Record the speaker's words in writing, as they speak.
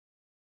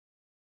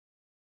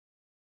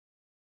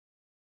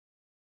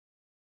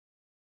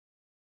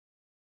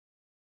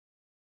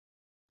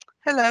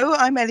Hello,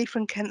 I'm Ellie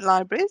from Kent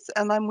Libraries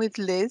and I'm with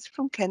Liz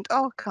from Kent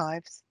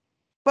Archives.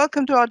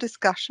 Welcome to our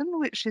discussion,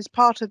 which is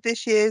part of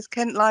this year's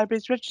Kent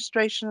Libraries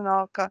Registration and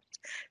Archives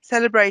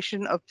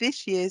celebration of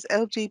this year's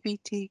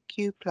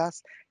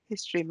LGBTQ+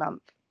 History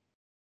Month.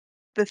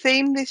 The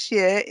theme this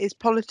year is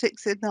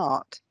Politics in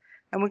Art,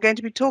 and we're going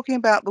to be talking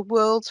about the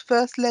world's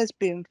first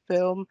lesbian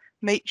film,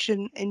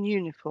 Mädchen in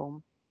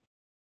Uniforme.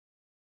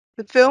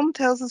 The film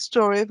tells the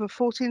story of a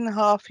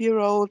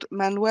 14-and-a-half-year-old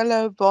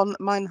Manuela von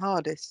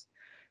Meinhardis,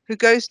 who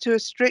goes to a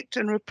strict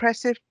and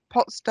repressive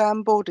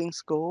Potsdam boarding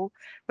school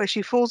where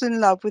she falls in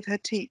love with her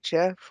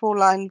teacher,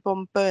 Fräulein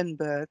von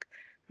Bernberg,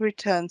 who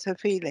returns her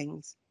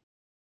feelings.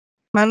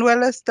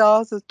 Manuela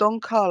stars as Don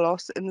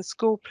Carlos in the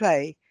school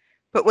play,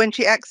 but when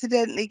she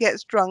accidentally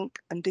gets drunk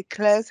and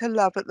declares her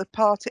love at the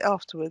party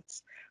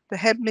afterwards, the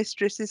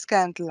headmistress is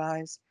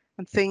scandalized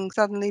and things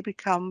suddenly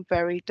become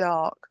very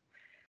dark.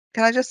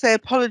 Can I just say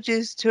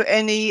apologies to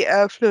any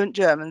fluent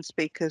German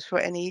speakers for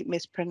any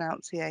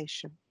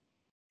mispronunciation?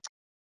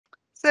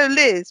 So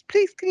Liz,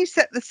 please can you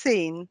set the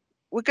scene?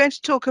 We're going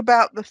to talk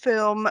about the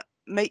film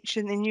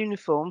Mädchen in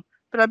Uniforme,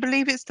 but I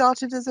believe it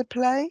started as a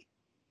play?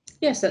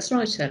 Yes, that's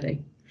right,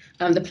 Ellie.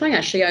 The play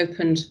actually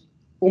opened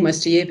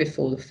almost a year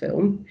before the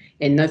film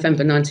in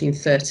November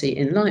 1930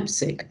 in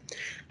Leipzig.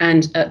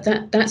 And at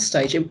that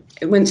stage,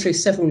 it went through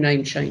several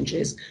name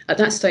changes. At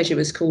that stage, it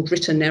was called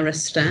Ritter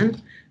Nerestan,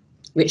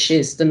 which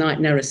is the Knight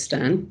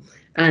Nerestan.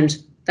 And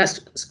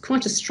that's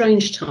quite a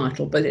strange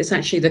title, but it's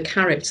actually the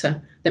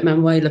character that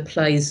Manuela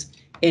plays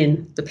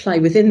in the play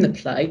within the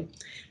play,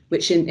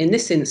 which in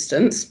this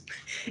instance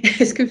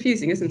is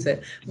confusing, isn't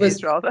it? It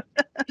is rather.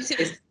 It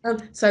is.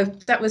 So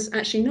that was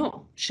actually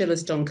not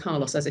Schiller's Don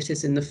Carlos as it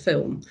is in the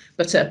film,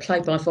 but a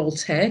play by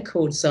Voltaire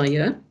called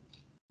Zaire.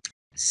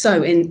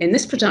 So in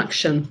this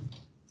production,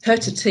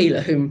 Heute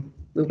Thiele, whom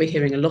we'll be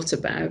hearing a lot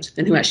about,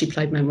 and who actually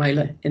played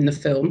Manuela in the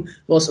film,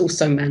 was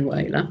also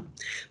Manuela.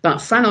 But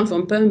Fräulein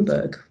von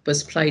Bernberg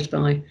was played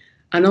by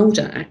an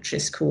older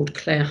actress called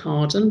Claire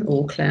Harden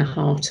or Claire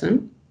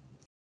Harton.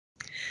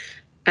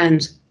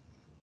 And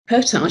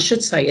Heute, I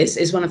should say,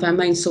 is one of our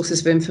main sources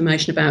of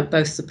information about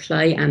both the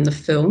play and the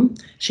film.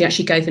 She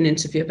actually gave an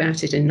interview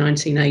about it in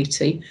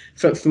 1980,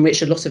 from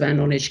which a lot of our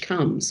knowledge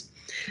comes.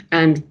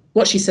 And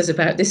what she says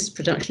about this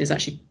production is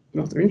actually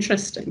rather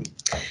interesting.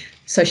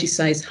 So she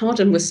says,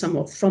 Harden was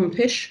somewhat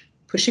frumpish,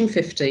 pushing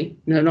 50,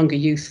 no longer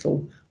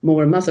youthful,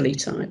 more a motherly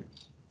type.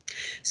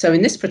 So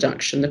in this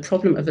production, the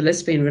problem of a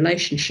lesbian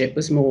relationship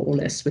was more or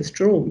less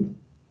withdrawn.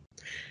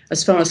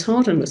 As far as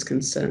Harden was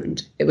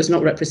concerned, it was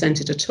not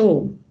represented at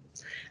all.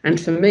 And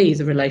for me,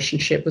 the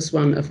relationship was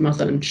one of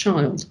mother and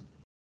child.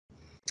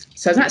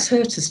 So that's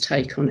Hurter's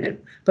take on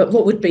it. But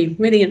what would be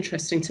really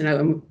interesting to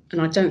know,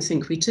 and I don't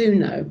think we do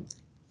know,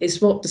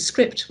 is what the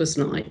script was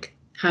like,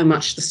 how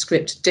much the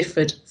script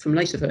differed from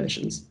later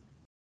versions.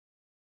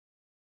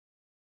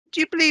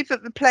 Do you believe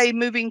that the play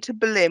moving to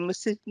Berlin was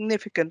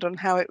significant on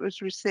how it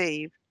was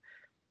received?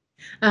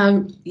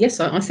 Yes,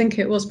 I think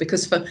it was,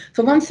 because for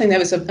one thing, there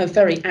was a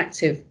very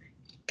active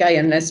gay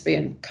and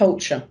lesbian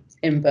culture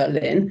in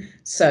Berlin.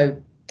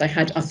 So they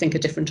had, I think, a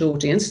different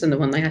audience than the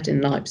one they had in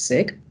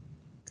Leipzig.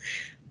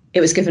 It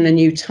was given a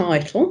new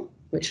title,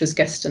 which was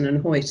Gestern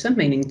and Heute,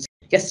 meaning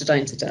yesterday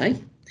and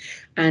today.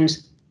 And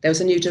there was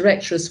a new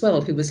director as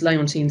well, who was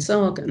Leontine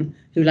Sagan,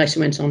 who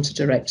later went on to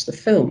direct the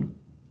film.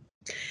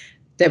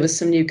 There was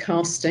some new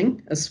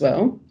casting as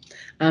well.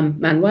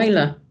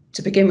 Manuela,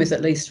 to begin with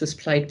at least, was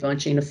played by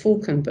Gina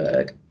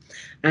Falkenberg,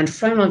 and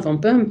Fräulein von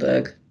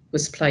Bernberg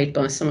was played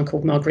by someone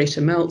called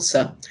Margareta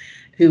Meltzer,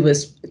 who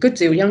was a good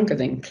deal younger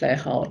than Claire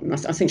Harden.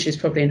 I think she was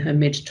probably in her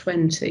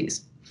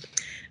mid-20s.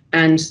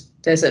 And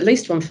there's at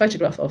least one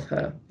photograph of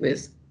her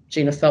with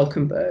Gina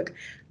Falkenberg.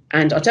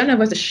 And I don't know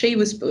whether she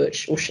was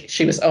butch or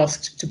she was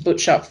asked to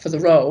butch up for the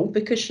role,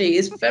 because she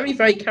is very,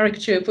 very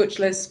caricature butch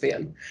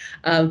lesbian.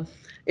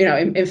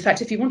 In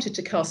fact, if you wanted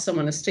to cast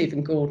someone as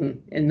Stephen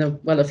Gordon in The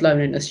Well of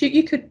Loneliness,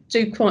 you could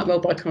do quite well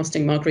by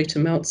casting Margareta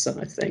Meltzer,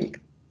 I think.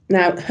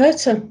 Now,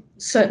 Heute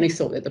certainly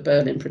thought that the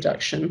Berlin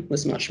production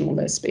was much more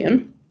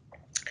lesbian.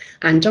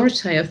 And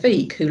Dorothea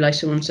Wieck, who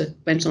later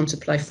went on to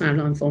play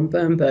Fräulein von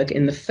Bernberg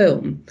in the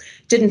film,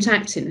 didn't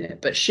act in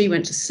it, but she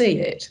went to see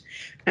it.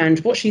 And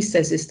what she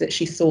says is that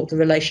she thought the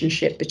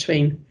relationship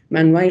between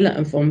Manuela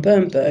and von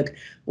Bernberg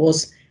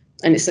was,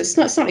 and it's a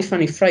slightly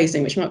funny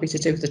phrasing, which might be to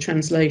do with the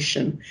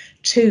translation,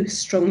 too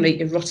strongly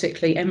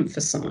erotically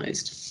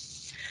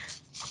emphasised.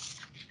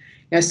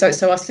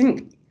 So I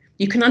think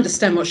you can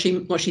understand what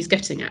she's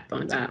getting at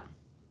by that.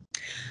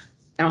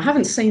 Now, I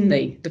haven't seen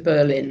the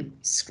Berlin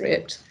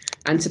script,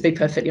 and to be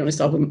perfectly honest,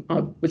 I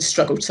would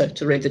struggle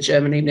to read the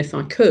German even if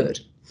I could.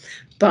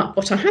 But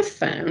what I have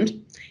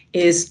found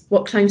is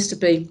what claims to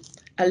be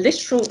a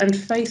literal and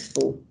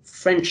faithful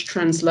French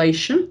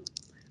translation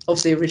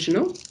of the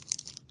original.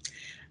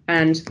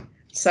 And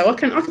so I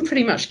can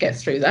pretty much get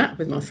through that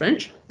with my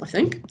French, I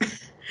think.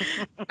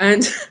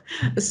 And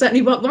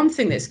certainly one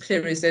thing that's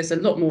clear is there's a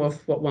lot more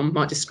of what one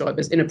might describe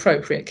as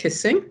inappropriate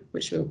kissing,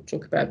 which we'll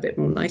talk about a bit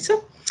more later.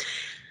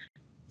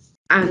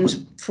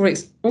 And for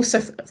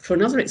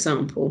another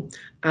example,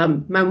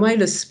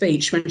 Manuela's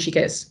speech when she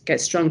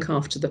gets drunk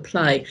after the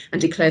play and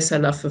declares her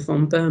love for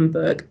von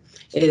Bernberg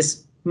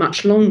is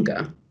much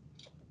longer.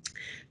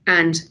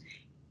 And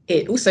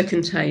it also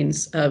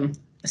contains a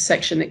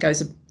section that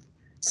goes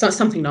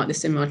something like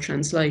this in my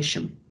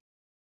translation.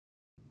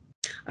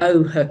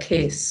 Oh, her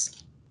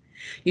kiss.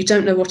 You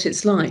don't know what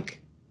it's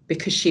like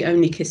because she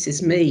only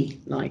kisses me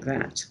like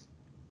that.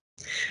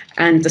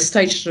 And the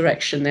stage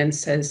direction then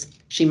says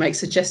she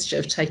makes a gesture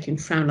of taking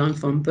Fraulein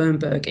von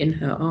Bernberg in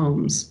her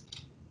arms.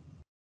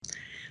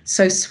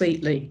 So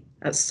sweetly,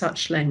 at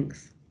such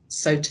length,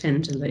 so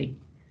tenderly.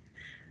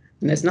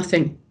 And there's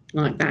nothing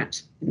like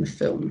that in the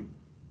film.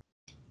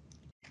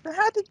 So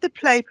how did the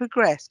play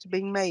progress to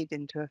being made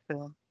into a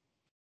film?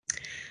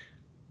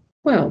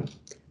 Well,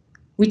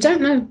 we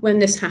don't know when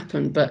this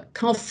happened, but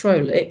Carl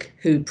Froelich,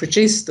 who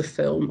produced the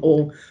film,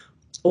 or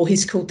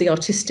he's called the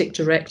artistic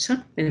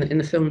director in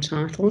the film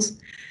titles,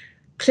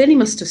 clearly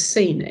must have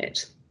seen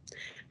it.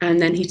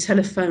 And then he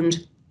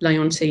telephoned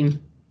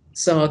Leontine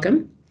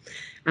Sagan.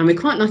 And we're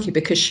quite lucky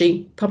because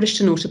she published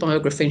an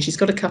autobiography and she's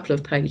got a couple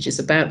of pages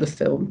about the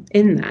film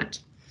in that.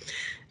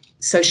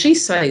 So she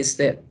says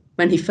that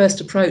when he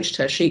first approached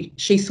her, she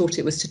thought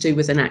it was to do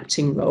with an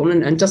acting role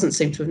and doesn't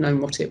seem to have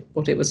known what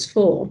it was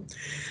for.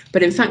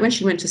 But in fact, when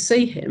she went to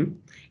see him,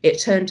 it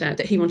turned out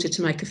that he wanted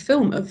to make a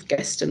film of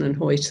Gestern and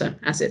Heute,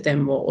 as it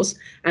then was,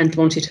 and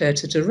wanted her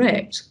to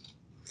direct.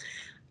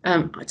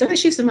 I don't think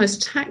she's the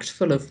most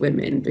tactful of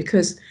women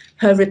because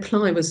her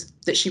reply was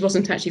that she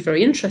wasn't actually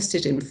very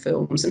interested in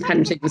films and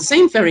hadn't even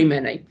seen very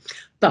many.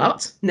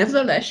 But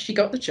nevertheless, she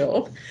got the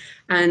job.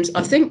 And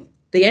I think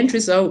the end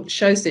result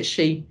shows that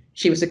she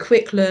was a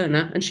quick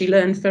learner and she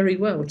learned very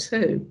well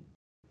too.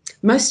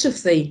 Most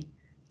of the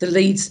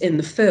leads in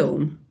the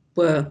film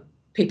were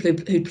people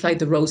who played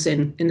the roles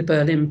in the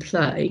Berlin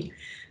play.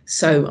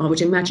 So I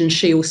would imagine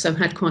she also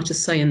had quite a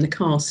say in the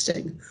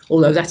casting,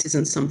 although that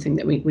isn't something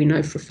that we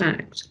know for a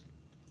fact.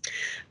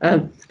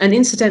 And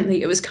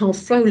incidentally, it was Carl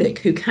Froelich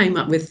who came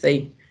up with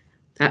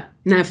that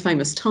now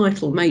famous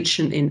title,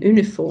 Mädchen in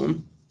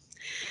Uniforme,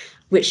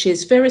 which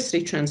is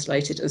variously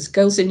translated as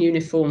girls in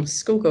uniform,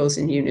 schoolgirls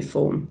in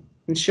uniform,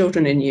 and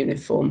children in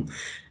uniform.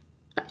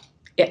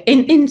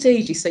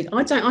 Indeed, you see,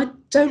 I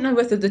don't know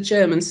whether the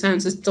German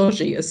sounds as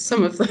dodgy as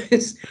some of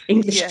those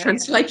English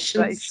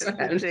translations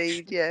sound.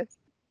 Indeed, yes.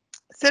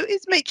 So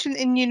is Mädchen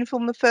in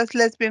Uniform the first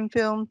lesbian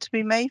film to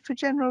be made for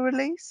general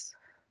release?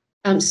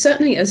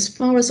 Certainly, as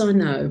far as I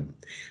know,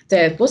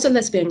 there was a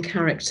lesbian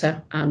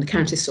character, the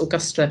Countess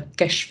Augusta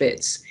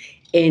Geschwitz,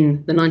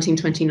 in the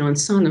 1929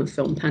 silent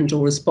film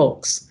Pandora's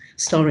Box,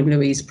 starring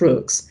Louise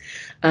Brooks.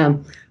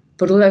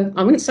 But although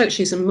I wouldn't say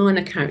she's a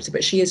minor character,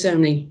 but she is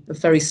only a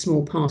very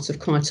small part of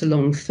quite a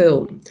long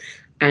film.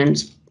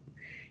 And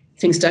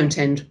things don't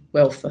end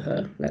well for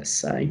her, let's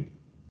say.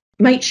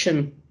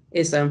 Mädchen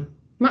is a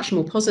much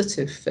more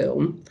positive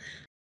film.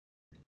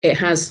 It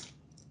has,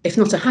 if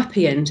not a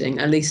happy ending,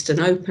 at least an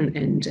open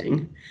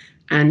ending.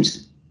 And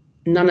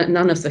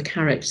none of the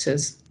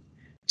characters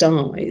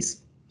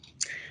dies.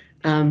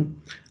 When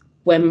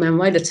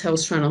Manuela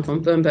tells Fraulein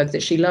von Bernberg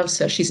that she loves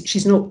her,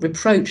 she's not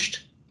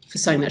reproached for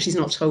saying that. She's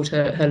not told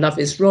her love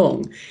is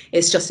wrong.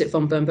 It's just that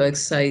von Bernberg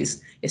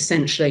says,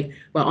 essentially,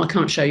 well, I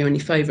can't show you any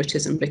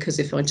favouritism because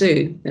if I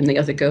do, then the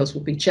other girls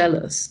will be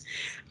jealous.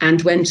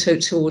 And when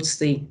towards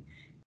the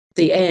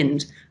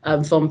end,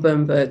 von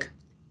Bernberg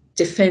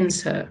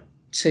defends her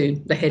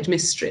to the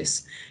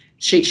headmistress,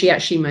 she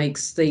actually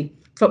makes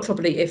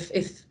probably if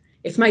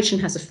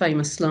Mädchen has a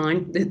famous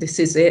line, this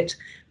is it,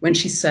 when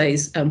she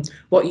says,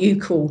 what you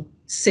call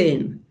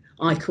sin,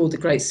 I call the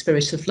great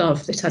spirit of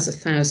love that has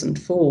 1,000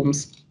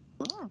 forms.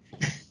 Oh.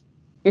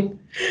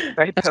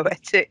 Very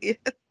poetic.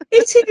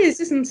 It is,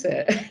 isn't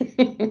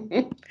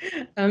it?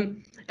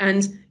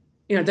 And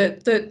you know,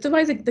 the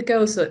way the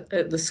girls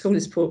at the school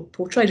is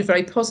portrayed are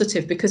very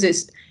positive because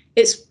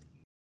it's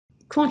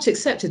quite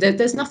accepted.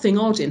 There's nothing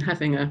odd in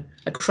having a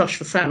crush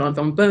for Fraulein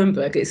von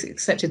Bernberg. It's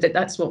accepted that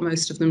that's what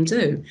most of them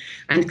do.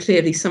 And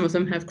clearly some of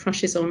them have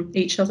crushes on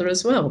each other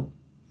as well.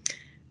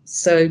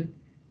 So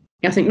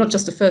I think not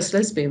just the first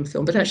lesbian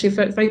film, but actually a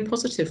very, very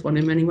positive one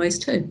in many ways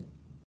too.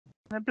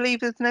 I believe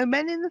there's no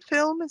men in the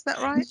film, is that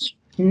right?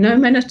 No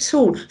men at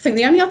all. I think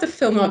the only other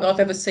film I've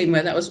ever seen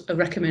where that was a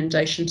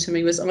recommendation to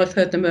me was I've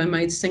Heard the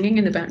Mermaids Singing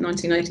in about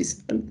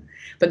 1987.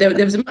 But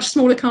there was a much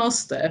smaller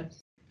cast there.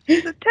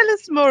 So tell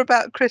us more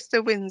about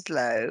Christa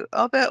Winsloe.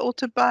 Are there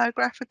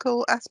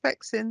autobiographical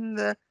aspects in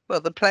the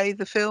play,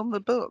 the film, the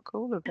book,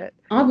 all of it?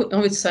 I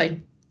would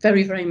say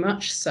very, very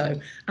much so.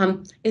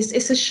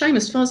 It's a shame.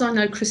 As far as I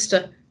know,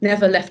 Christa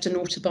never left an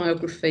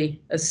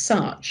autobiography as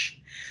such.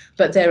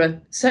 But there are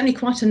certainly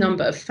quite a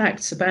number of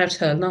facts about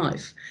her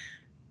life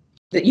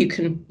that you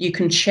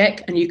can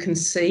check and you can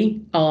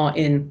see are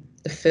in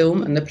the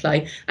film and the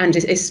play, and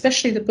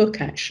especially the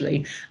book,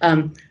 actually.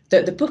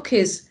 The book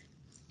is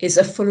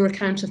a fuller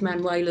account of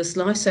Manuela's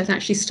life, so it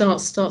actually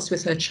starts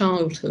with her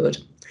childhood.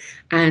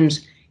 And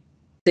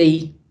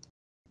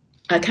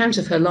account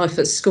of her life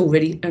at school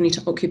really only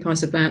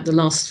occupies about the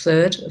last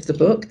third of the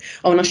book.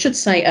 Oh, and I should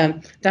say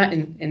that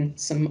in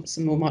some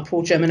more my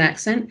poor German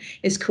accent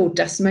is called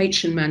Das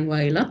Mädchen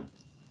Manuela,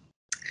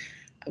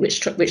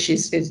 which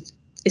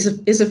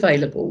is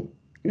available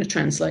in a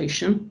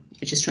translation,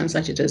 which is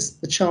translated as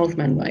The Child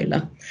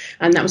Manuela,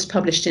 and that was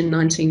published in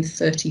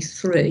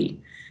 1933,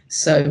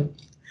 so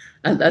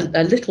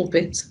a little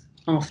bit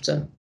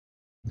after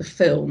the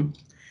film.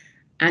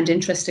 And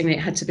interestingly, it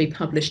had to be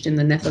published in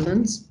the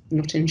Netherlands,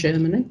 not in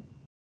Germany.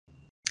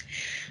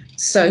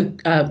 So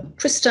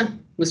Christa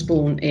was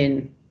born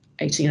in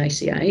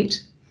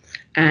 1888,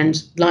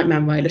 and like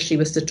Manuela, she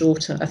was the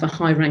daughter of a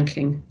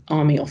high-ranking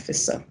army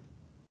officer.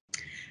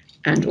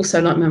 And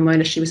also like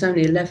Manuela, she was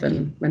only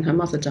 11 when her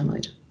mother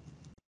died.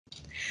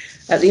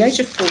 At the age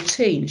of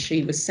 14,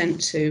 she was sent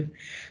to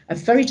a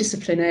very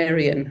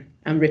disciplinarian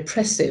and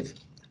repressive,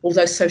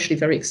 although socially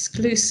very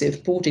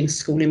exclusive, boarding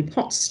school in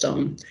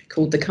Potsdam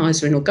called the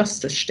Kaiserin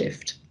Augusta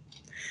Stift.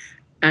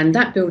 And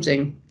that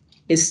building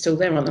is still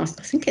there. I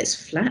think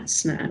it's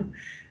flats now.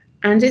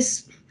 And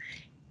it's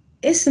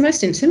the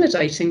most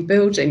intimidating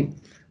building.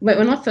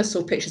 When I first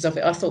saw pictures of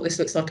it, I thought this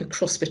looks like a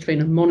cross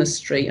between a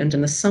monastery and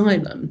an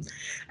asylum.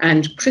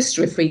 And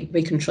Christa, if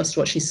we can trust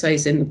what she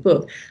says in the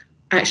book,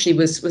 actually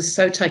was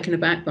so taken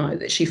aback by it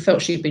that she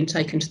felt she'd been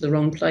taken to the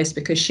wrong place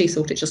because she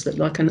thought it just looked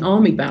like an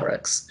army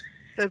barracks.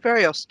 So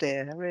very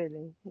austere,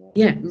 really.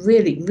 Yeah,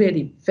 really,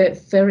 really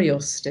very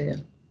austere.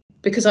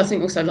 Because I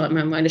think also, like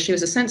Manuela, she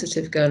was a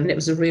sensitive girl and it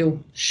was a real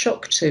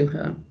shock to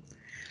her.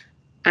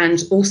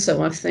 And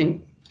also, I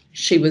think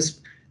she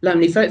was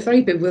lonely, very,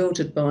 very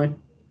bewildered by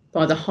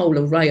the whole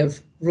array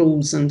of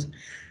rules and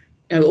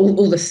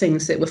all the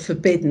things that were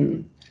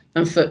forbidden,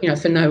 and for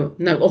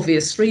no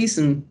obvious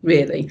reason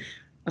really,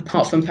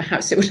 apart from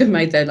perhaps it would have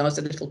made their lives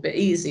a little bit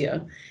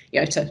easier,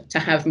 to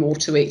have more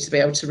to eat, to be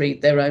able to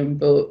read their own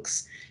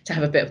books, to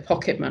have a bit of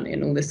pocket money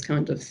and all this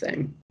kind of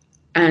thing.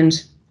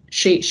 And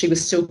she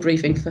was still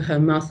grieving for her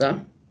mother,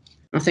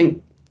 I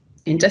think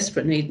in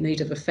desperate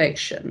need of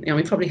affection.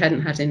 We probably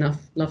hadn't had enough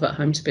love at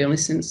home, to be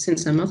honest,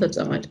 since her mother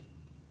died.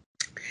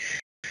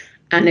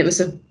 And it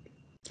was a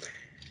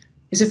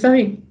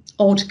very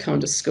odd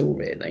kind of school,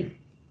 really,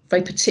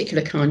 very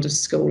particular kind of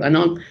school.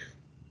 And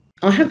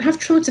I have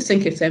tried to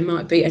think if there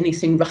might be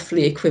anything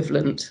roughly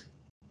equivalent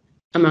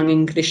among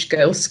English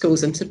girls'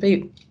 schools, and to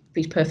be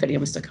perfectly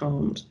honest, I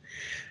can't.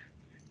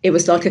 It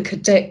was like a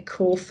cadet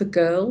corps for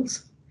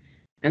girls,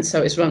 and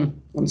so it's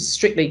run on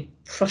strictly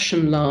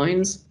Prussian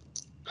lines,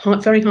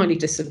 very highly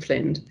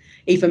disciplined,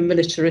 even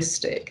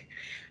militaristic,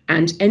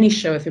 and any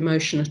show of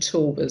emotion at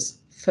all was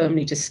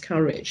firmly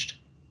discouraged.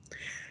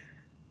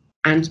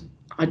 And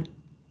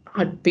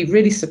I'd be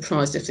really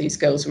surprised if these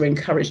girls were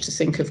encouraged to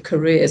think of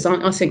careers.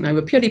 I think they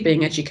were purely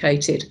being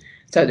educated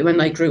so that when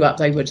they grew up,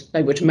 they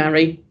would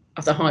marry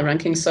other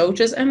high-ranking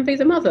soldiers and be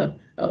the mother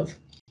of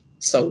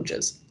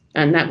soldiers.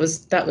 And that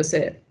was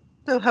it.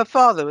 So her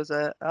father was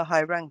a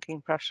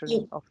high-ranking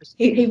Prussian officer.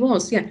 He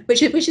was, yeah,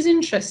 which is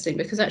interesting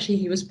because actually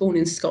he was born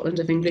in Scotland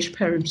of English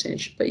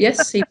parentage. But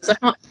yes, he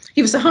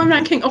was a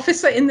high-ranking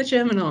officer in the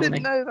German army.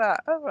 Didn't know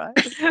that. Oh, right.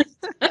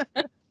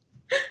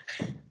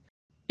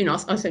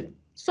 I think,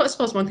 as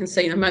far as one can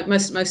see,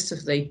 most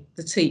of the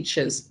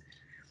teachers,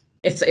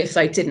 if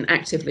they didn't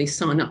actively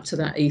sign up to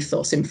that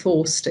ethos,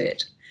 enforced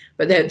it.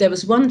 But there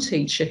was one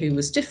teacher who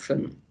was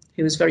different,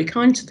 who was very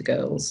kind to the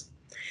girls.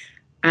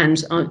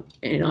 And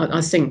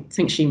I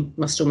think she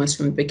must almost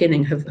from the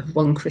beginning have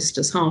won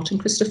Christa's heart,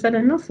 and Christa fell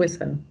in love with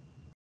her.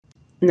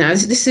 Now,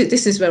 this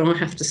is where I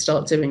have to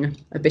start doing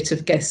a bit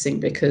of guessing,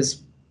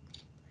 because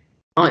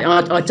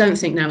I don't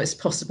think now it's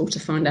possible to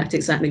find out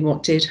exactly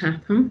what did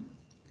happen.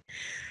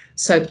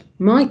 So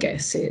my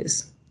guess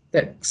is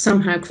that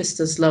somehow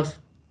Christa's love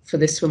for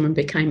this woman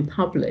became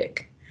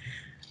public,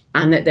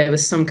 and that there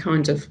was some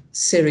kind of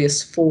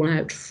serious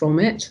fallout from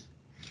it.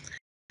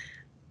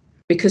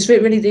 Because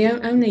really the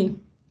only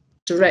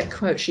direct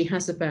quote she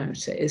has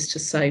about it is to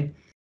say,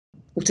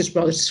 or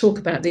to talk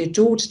about the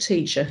adored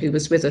teacher who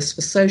was with us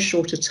for so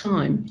short a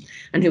time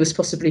and who was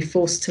possibly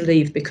forced to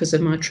leave because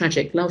of my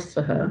tragic love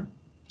for her.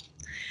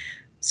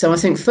 So I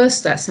think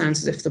first that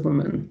sounds as if the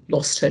woman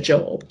lost her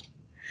job,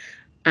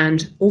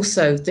 and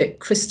also that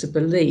Christa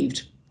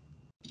believed,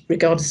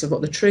 regardless of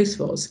what the truth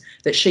was,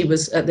 that she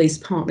was at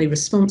least partly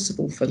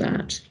responsible for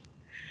that.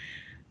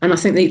 And I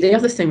think the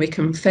other thing we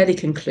can fairly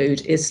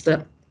conclude is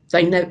that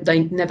they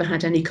never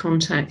had any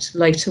contact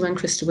later when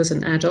Christa was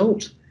an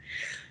adult,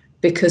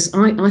 because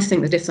I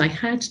think that if they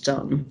had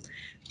done,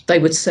 they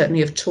would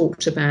certainly have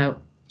talked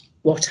about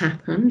what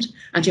happened,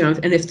 and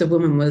and if the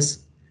woman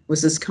was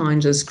as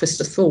kind as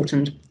Christa thought,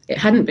 and it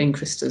hadn't been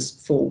Christa's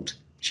fault,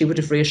 she would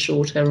have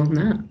reassured her on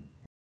that.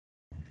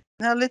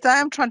 Now, Liz, I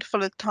am trying to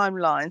follow the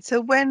timeline.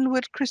 So when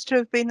would Christa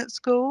have been at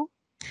school?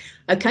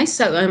 Okay,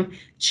 so when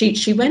she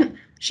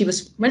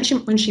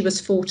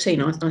was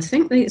 14, I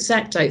think the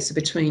exact dates are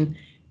between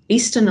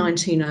Easter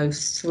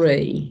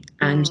 1903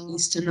 and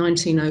Easter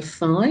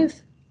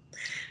 1905.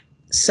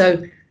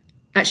 So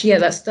actually, yeah,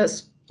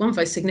 that's one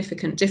very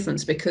significant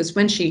difference, because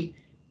when she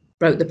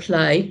wrote the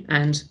play,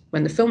 and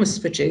when the film was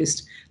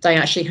produced, they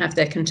actually have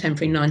their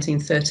contemporary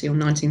 1930 or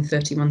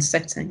 1931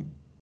 setting.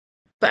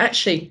 But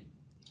actually,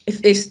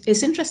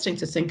 it's interesting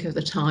to think of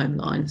the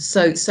timeline.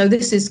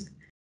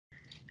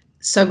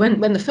 So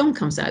when the film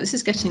comes out, this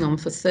is getting on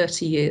for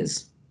 30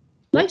 years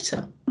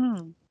later.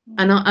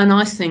 And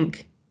I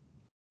think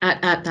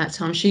at that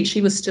time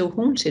she was still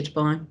haunted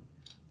by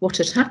what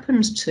had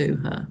happened to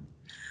her.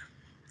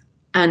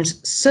 And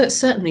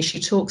certainly she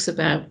talks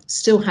about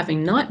still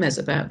having nightmares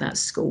about that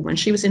school when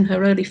she was in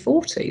her early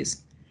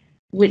 40s,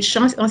 which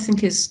I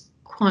think is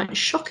quite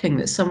shocking,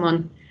 that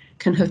someone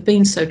can have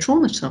been so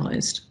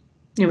traumatised,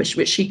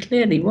 which she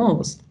clearly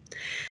was.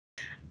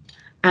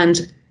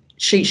 And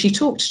she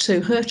talked to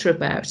Heute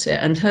about it,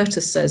 and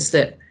Heute says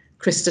that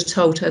Christa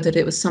told her that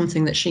it was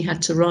something that she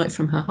had to write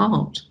from her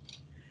heart.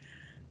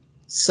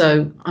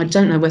 So I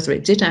don't know whether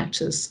it did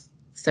act as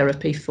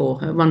therapy for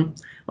her. One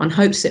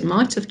hopes it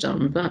might have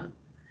done, but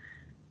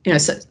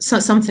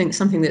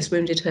something that's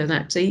wounded her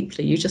that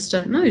deeply, you just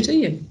don't know, do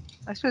you?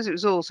 I suppose it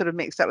was all sort of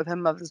mixed up with her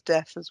mother's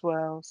death as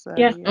well. So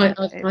yeah, I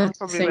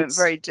probably think went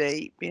very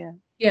deep.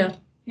 Yeah,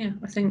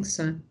 I think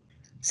so.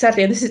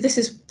 Sadly, this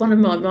is one of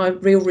my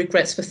real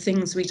regrets for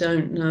things we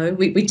don't know.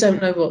 We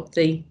don't know what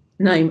the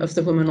name of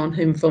the woman on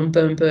whom von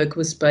Bernberg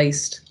was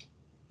based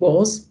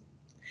was.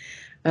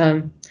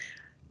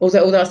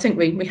 Although I think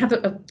we have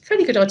a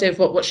fairly good idea of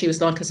what she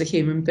was like as a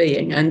human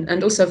being,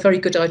 and also a very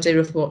good idea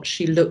of what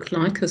she looked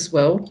like as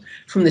well,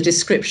 from the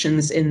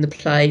descriptions in the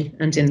play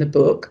and in the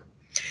book.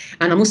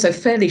 And I'm also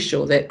fairly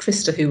sure that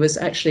Christa, who was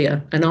actually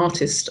an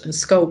artist, a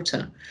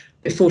sculptor,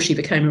 before she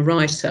became a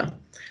writer,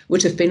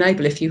 would have been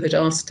able, if you had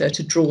asked her,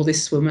 to draw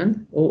this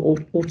woman or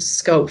to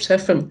sculpt her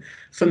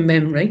from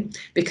memory,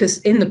 because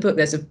in the book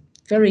there's a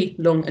very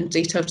long and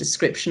detailed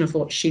description of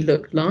what she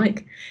looked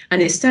like, and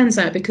it stands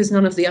out because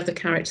none of the other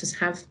characters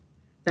have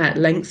that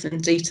length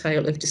and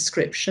detail of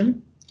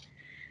description.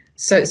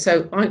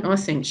 So I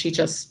think she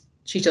just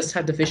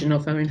had the vision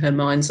of her in her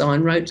mind's eye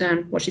and wrote down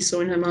what she saw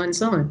in her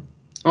mind's eye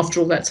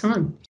after all that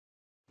time.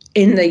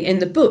 In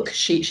the book,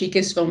 she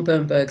gives von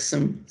Bernberg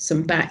some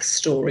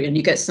backstory, and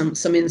you get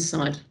some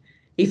insight,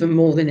 even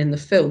more than in the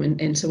film,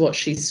 into what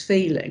she's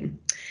feeling.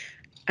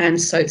 And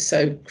so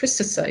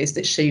Christa says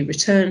that she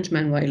returned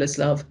Manuela's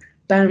love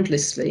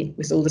boundlessly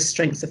with all the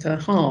strength of her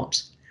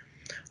heart,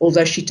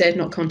 although she dared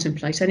not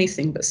contemplate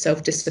anything but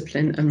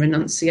self-discipline and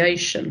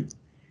renunciation,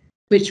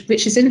 which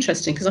is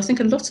interesting, because I think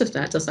a lot of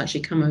that does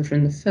actually come over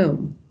in the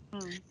film.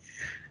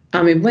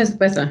 I mean,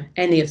 whether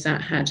any of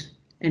that had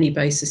any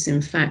basis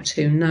in fact,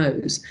 who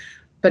knows?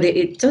 But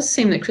it does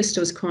seem that Christa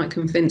was quite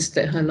convinced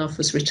that her love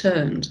was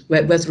returned,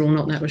 whether or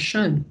not that was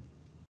shown.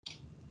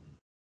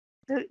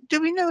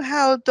 Do we know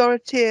how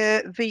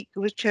Dorothea Wieck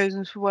was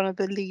chosen for one of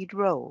the lead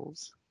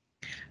roles?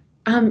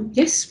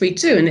 Yes, we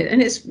do,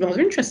 and it's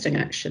rather interesting,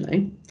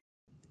 actually.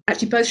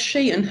 Actually, both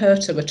she and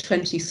Heute were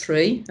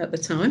 23 at the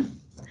time,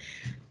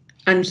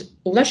 and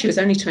although she was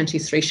only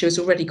 23, she was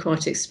already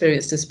quite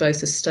experienced as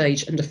both a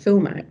stage and a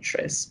film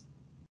actress.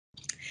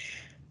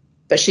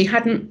 But she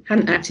hadn't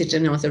acted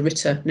in either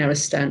Ritter,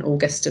 Nerastan or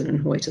Gestern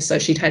and Heute, so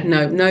she'd had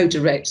no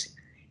direct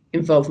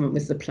involvement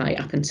with the play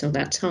up until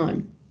that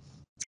time.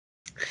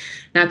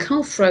 Now,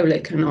 Carl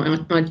Froelich and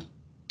I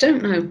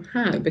don't know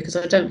how, because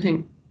I don't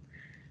think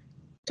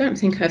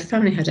her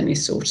family had any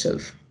sort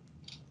of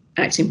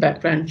acting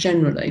background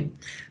generally.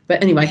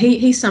 But anyway,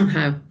 he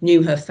somehow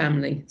knew her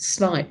family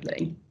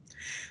slightly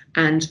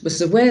and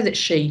was aware that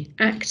she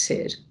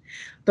acted.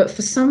 But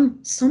for some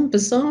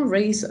bizarre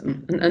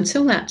reason, and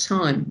until that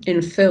time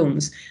in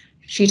films,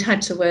 she'd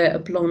had to wear a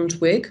blonde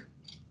wig,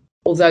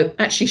 although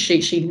actually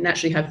she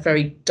naturally had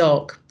very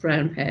dark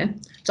brown hair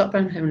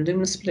and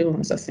luminous blue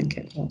eyes, I think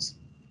it was.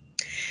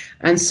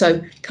 And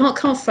so Carl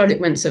Froelich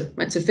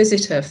went to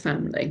visit her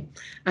family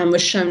and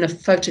was shown a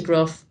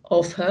photograph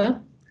of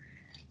her,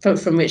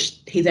 from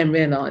which he then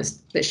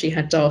realised that she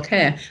had dark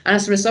hair. And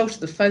as a result of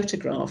the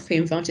photograph, he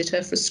invited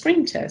her for a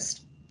screen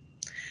test.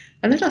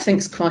 And that I think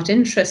is quite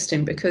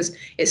interesting, because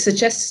it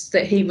suggests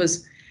that he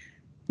was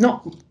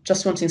not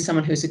just wanting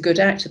someone who's a good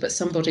actor, but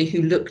somebody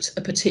who looked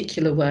a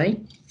particular way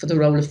for the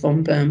role of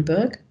von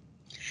Bernberg.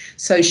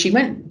 So she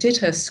did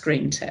her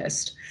screen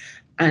test,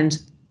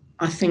 and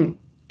I think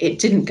it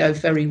didn't go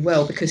very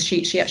well, because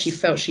she actually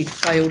felt she'd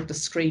failed the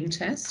screen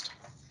test.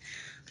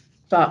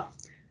 But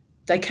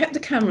they kept the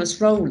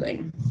cameras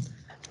rolling,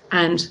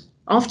 and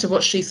after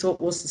what she thought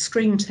was the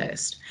screen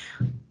test,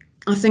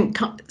 I think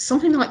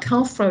something like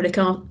Carl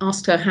Froelich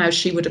asked her how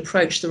she would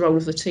approach the role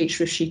of the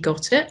teacher if she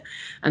got it,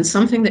 and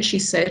something that she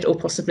said, or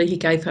possibly he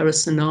gave her a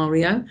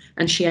scenario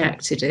and she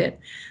acted it,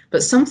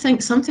 but something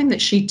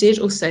that she did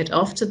or said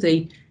after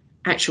the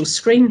actual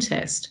screen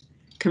test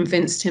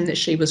convinced him that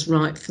she was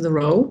right for the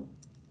role,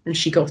 and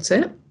she got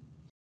it.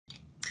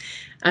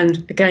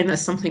 And again,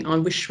 that's something I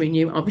wish we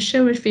knew. I wish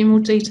there were a few more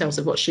details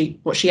of what she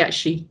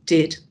actually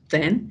did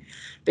then,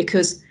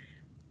 because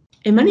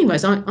in many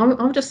ways, I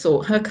would have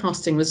thought her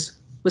casting was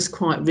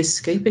quite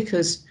risky,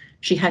 because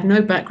she had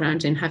no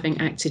background in having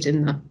acted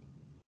in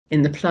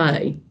the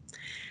play,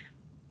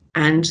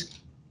 and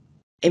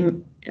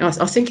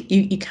I think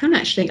you can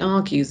actually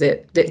argue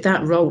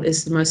that role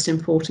is the most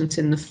important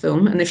in the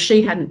film, and if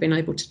she hadn't been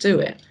able to do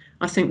it,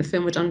 I think the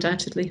film would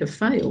undoubtedly have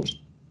failed.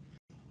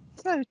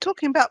 So,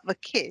 talking about the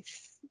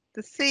kiss,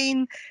 the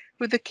scene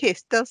with the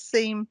kiss does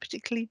seem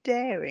particularly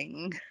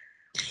daring.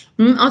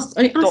 I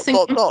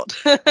think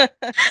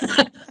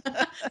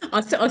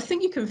I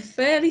think you can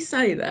fairly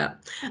say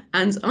that,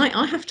 and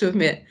I have to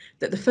admit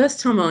that the first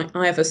time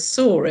I ever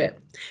saw it,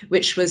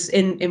 which was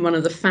in one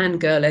of the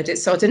fangirl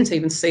edits, so I didn't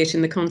even see it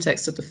in the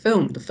context of the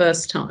film the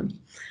first time.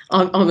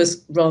 I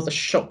was rather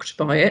shocked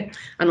by it,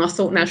 and I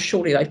thought, now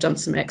surely they've done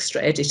some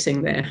extra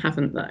editing there,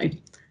 haven't they?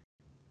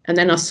 And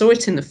then I saw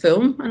it in the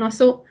film, and I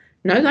thought,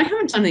 no, they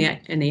haven't done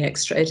any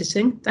extra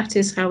editing. That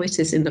is how it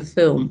is in the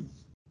film.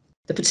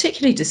 The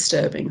particularly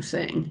disturbing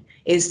thing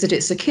is that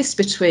it's a kiss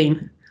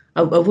between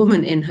a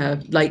woman in her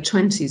late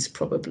 20s,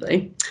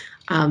 probably,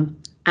 and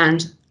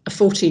a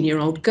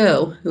 14-year-old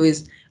girl who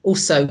is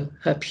also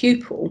her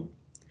pupil.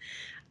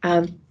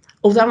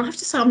 Although I have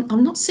to say,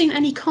 I'm not seeing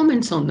any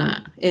comment on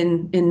that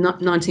in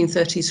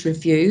 1930s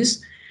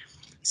reviews.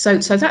 So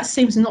that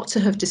seems not to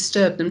have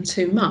disturbed them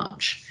too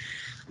much.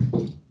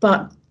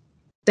 But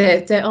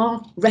there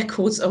are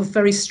records of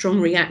very strong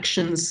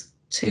reactions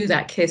to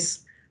that kiss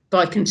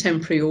by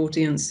contemporary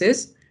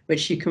audiences,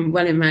 which you can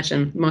well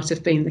imagine might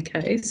have been the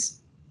case.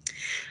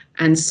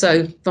 And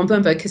so von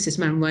Bernberg kisses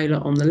Manuela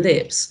on the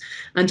lips,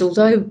 and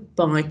although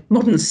by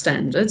modern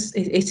standards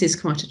it is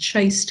quite a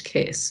chaste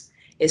kiss,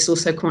 it's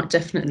also quite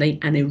definitely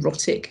an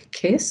erotic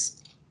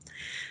kiss.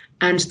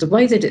 And the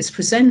way that it's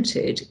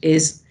presented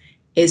is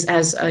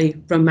as a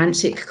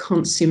romantic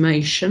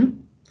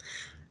consummation,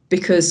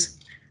 because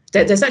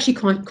there's actually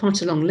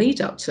quite a long lead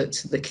up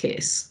to the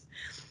kiss,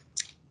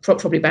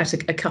 probably about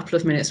a couple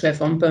of minutes, where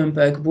von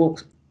Bernberg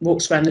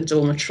walks around the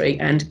dormitory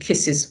and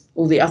kisses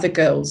all the other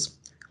girls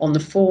on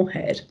the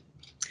forehead.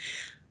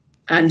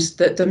 And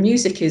the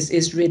music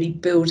is really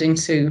building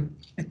to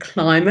a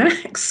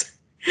climax.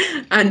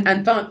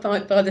 And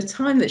by the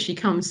time that she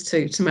comes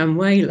to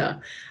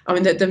Manuela, I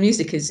mean, the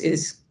music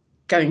is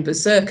going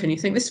berserk, and you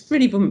think this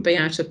really wouldn't be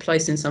out of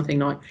place in something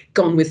like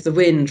Gone with the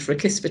Wind for a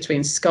kiss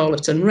between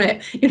Scarlett and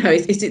Rhett. You know,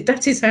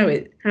 that is how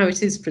it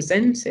is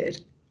presented.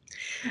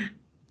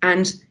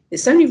 And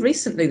it's only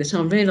recently that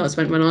I realised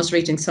when I was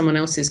reading someone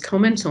else's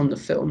comment on the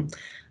film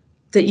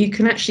that you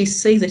can actually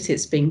see that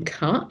it's been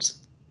cut.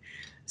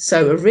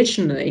 So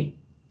originally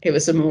it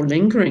was a more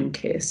lingering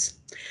kiss.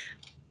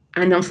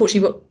 And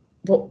unfortunately,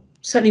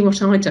 certainly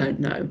what I don't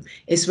know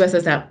is whether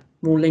that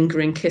more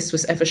lingering kiss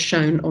was ever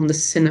shown on the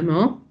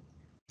cinema.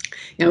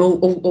 You know,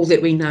 all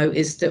that we know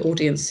is that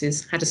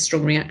audiences had a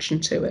strong reaction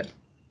to it.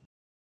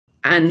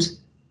 And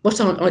what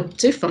I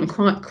do find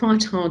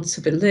quite hard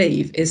to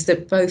believe is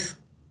that both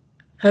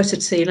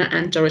Heute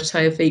and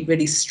Dorothea Wieck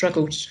really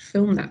struggled to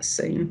film that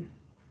scene.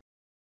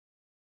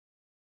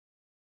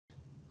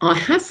 I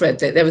have read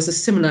that there was a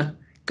similar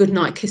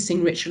goodnight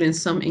kissing ritual in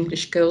some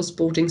English girls'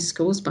 boarding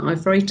schools, but I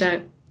very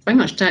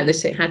much doubt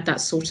that it had that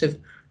sort of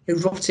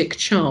erotic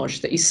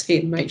charge that you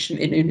see in Mädchen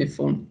in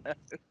Uniforme.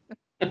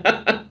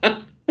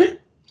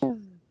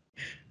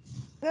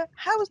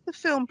 How was the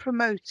film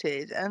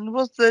promoted, and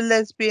was the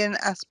lesbian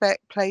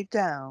aspect played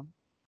down?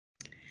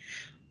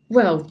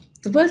 Well,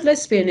 the word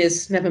lesbian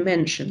is never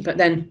mentioned, but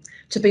then,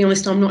 to be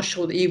honest, I'm not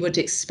sure that you would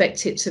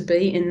expect it to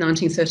be in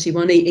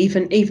 1931,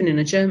 even in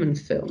a German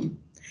film.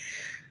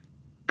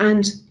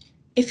 And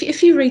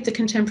if you read the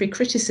contemporary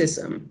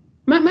criticism,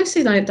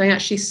 mostly they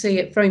actually see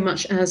it very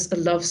much as a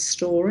love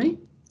story.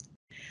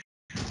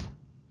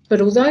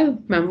 But although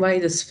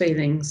Manuela's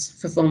feelings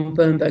for von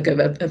Bernberg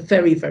are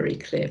very, very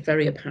clear,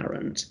 very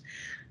apparent,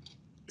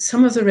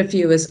 some of the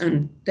reviewers,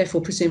 and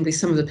therefore presumably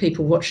some of the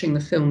people watching the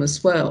film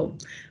as well,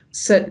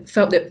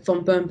 felt that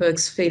von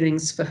Bernberg's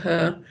feelings for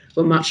her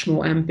were much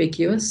more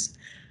ambiguous.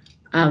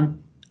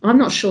 I'm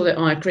not sure that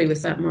I agree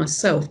with that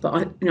myself, but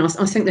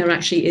I think there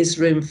actually is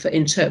room for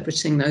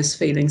interpreting those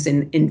feelings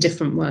in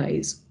different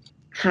ways.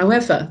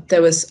 However,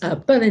 there was a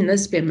Berlin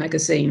lesbian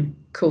magazine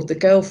called The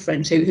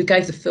Girlfriend who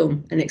gave the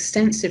film an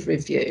extensive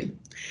review,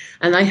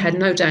 and they had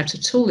no doubt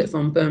at all that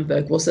von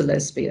Bernberg was a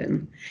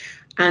lesbian,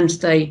 and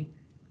they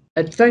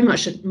had very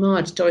much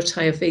admired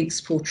Dorothea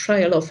Wieck's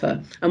portrayal of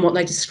her and what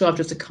they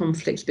described as the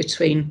conflict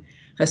between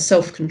her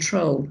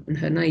self-control and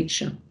her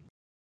nature.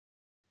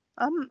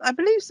 I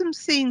believe some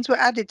scenes were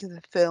added to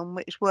the film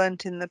which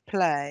weren't in the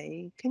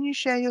play. Can you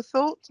share your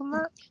thoughts on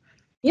that?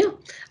 Yeah,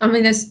 I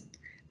mean,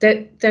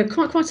 there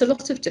are quite a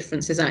lot of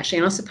differences actually,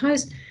 and I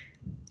suppose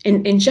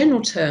in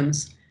general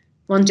terms,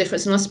 one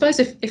difference, and I suppose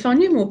if I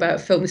knew more about a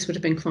film, this would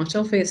have been quite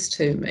obvious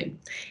to me,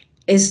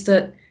 is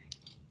that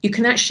you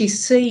can actually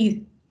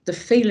see the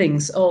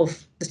feelings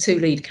of the two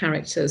lead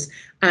characters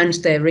and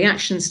their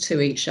reactions to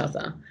each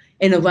other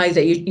in a way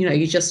that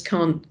you just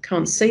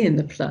can't see in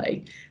the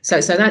play. So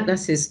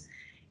that is,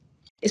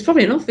 it's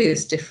probably an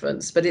obvious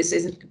difference, but it's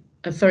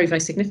a very, very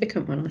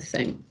significant one, I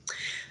think.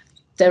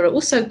 There are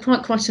also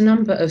quite a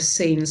number of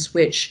scenes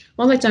which,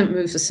 while they don't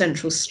move the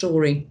central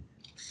story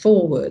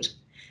forward,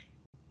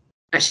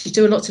 actually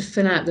do a lot to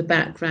fill out the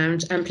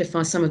background,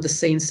 amplify some of the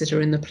scenes that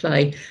are in the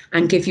play,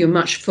 and give you a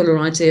much fuller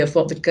idea of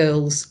what the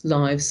girls'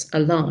 lives are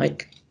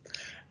like.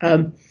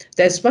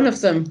 There's one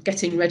of them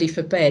getting ready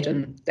for bed,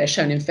 and they're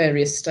shown in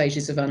various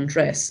stages of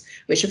undress,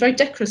 which are very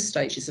decorous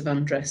stages of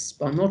undress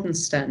by modern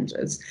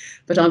standards.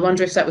 But I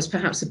wonder if that was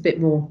perhaps a bit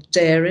more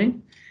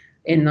daring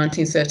in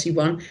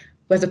 1931,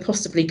 whether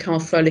possibly Carl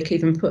Froelich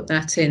even put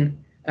that in,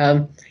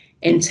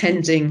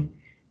 intending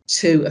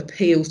to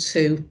appeal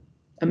to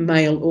a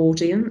male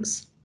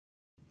audience.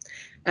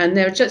 And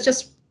there are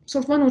just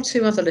sort of one or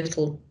two other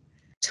little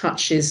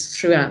touches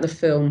throughout the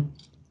film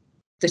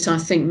that I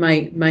think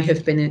may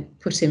have been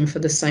put in for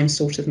the same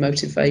sort of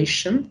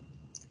motivation.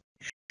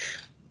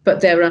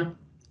 But there are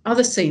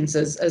other scenes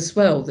as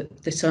well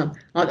that are,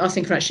 I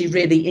think are actually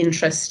really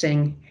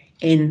interesting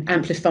in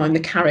amplifying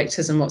the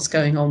characters and what's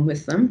going on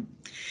with them.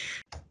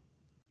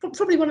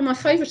 Probably one of my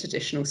favourite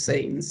additional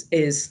scenes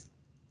is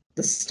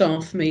the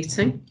staff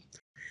meeting.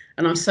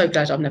 And I'm so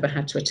glad I've never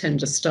had to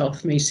attend a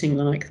staff meeting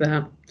like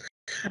that.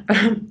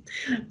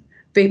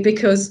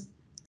 Because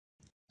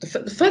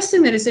the first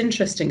thing that is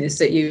interesting is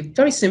that you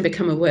very soon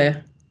become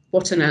aware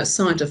what an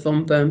outsider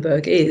von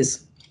Bernberg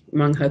is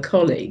among her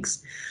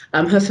colleagues.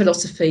 Her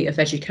philosophy of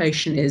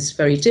education is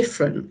very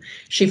different.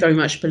 She very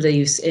much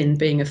believes in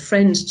being a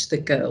friend to the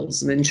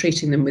girls and in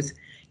treating them with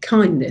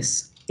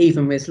kindness,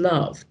 even with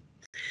love.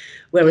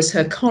 Whereas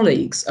her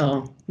colleagues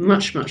are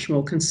much, much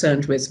more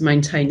concerned with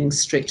maintaining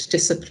strict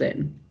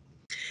discipline.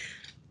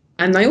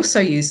 And they also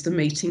use the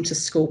meeting to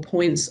score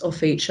points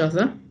off each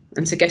other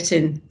and to get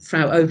in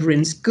Frau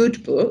Oberin's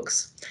good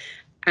books.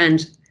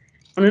 And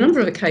on a number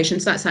of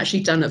occasions, that's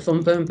actually done at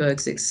von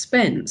Bernberg's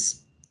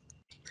expense.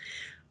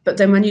 But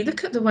then when you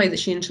look at the way that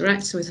she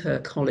interacts with her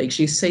colleagues,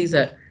 you see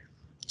that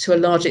to a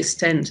large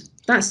extent,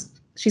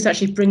 she's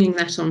actually bringing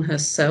that on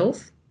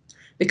herself,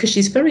 because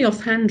she's very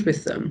offhand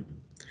with them.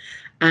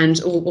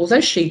 And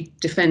although she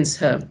defends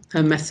her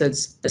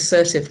methods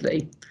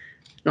assertively,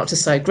 not to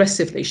say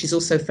aggressively, she's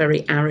also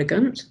very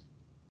arrogant.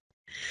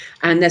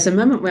 And there's a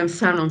moment when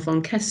Fraulein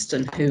von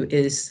Gestern, who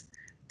is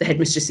the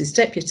headmistress's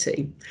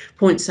deputy,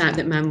 points out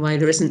that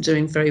Manuela isn't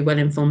doing very well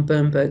in von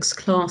Bernberg's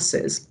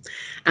classes.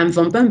 And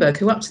von Bernberg,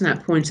 who up to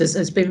that point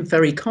has been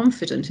very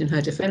confident in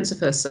her defence of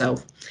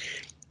herself,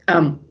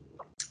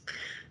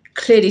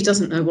 clearly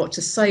doesn't know what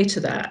to say to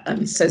that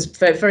and says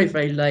very, very,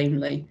 very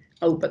lamely,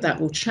 "Oh, but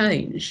that will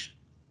change."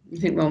 You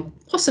think, well,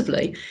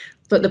 possibly.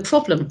 But the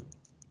problem,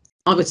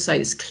 I would say,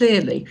 is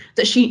clearly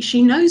that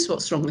she knows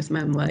what's wrong with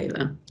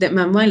Manuela, that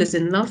Manuela's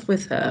in love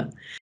with her.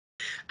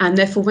 And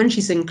therefore, when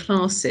she's in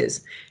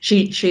classes,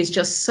 she's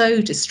just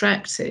so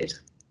distracted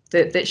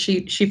that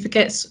she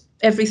forgets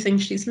everything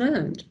she's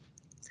learned.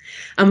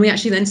 And we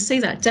actually then see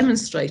that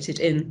demonstrated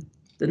in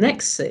the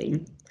next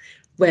scene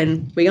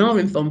when we are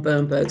in von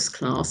Bernberg's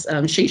class.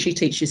 She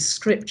teaches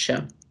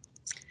scripture.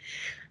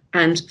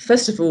 And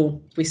first of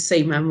all, we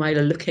see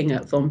Manuela looking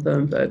at von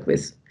Bernberg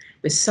with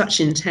such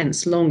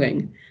intense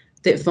longing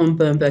that von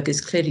Bernberg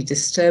is clearly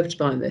disturbed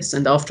by this,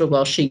 and after a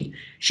while she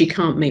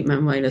can't meet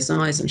Manuela's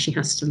eyes and she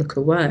has to look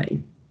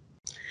away.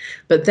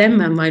 But then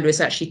Manuela is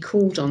actually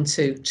called on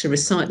to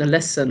recite the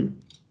lesson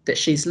that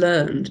she's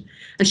learned,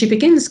 and she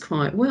begins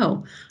quite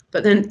well,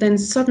 but then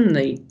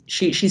suddenly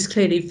she's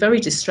clearly very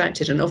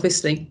distracted, and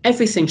obviously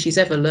everything she's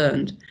ever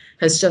learned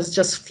has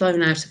just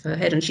flown out of her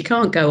head and she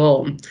can't go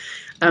on.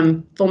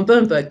 Von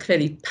Bernberg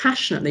clearly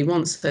passionately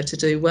wants her to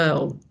do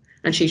well,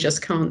 and she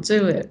just can't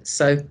do it.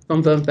 So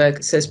von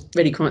Bernberg says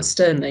really quite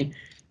sternly,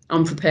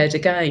 "Unprepared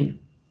again."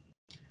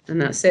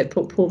 And that's it,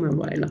 poor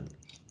Manuela.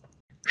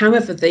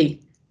 However, the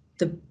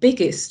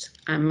biggest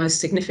and most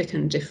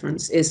significant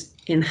difference is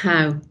in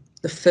how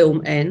the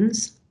film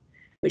ends,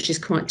 which is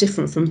quite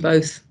different from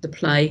both the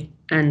play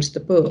and the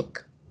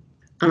book.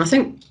 And I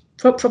think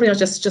probably I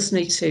just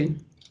need to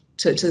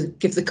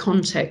give the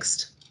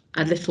context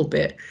a little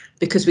bit,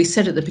 because we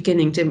said at the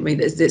beginning, didn't we,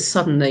 that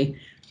suddenly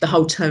the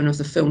whole tone of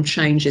the film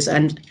changes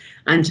and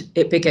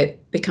it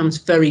becomes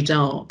very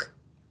dark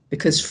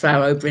because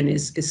Frau Oberin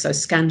is so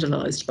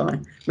scandalised by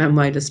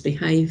Manuela's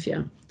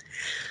behaviour.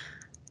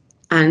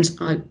 And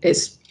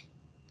it's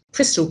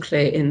crystal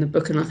clear in the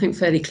book, and I think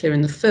fairly clear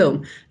in the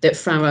film, that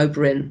Frau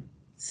Oberin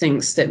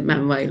thinks that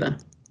Manuela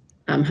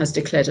has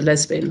declared a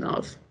lesbian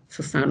love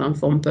for Fraulein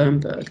von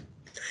Bernberg.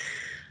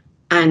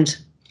 And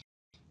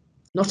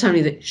not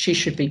only that she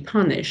should be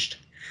punished,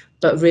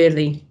 but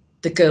really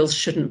the girls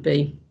shouldn't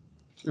be,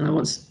 and I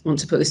want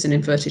to put this in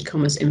inverted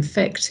commas,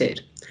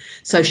 infected.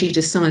 So she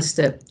decides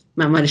that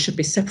Manuela should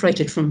be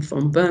separated from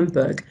von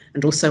Bernberg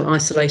and also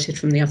isolated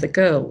from the other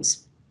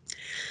girls.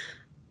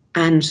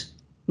 And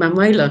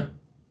Manuela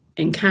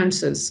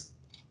encounters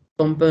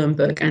von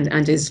Bernberg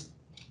and is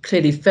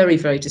clearly very,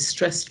 very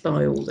distressed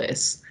by all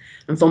this.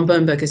 And von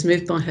Bernberg is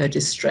moved by her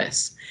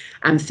distress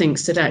and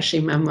thinks that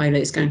actually Manuela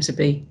is going to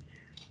be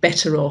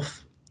better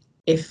off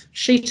if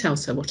she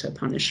tells her what her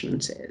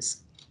punishment is.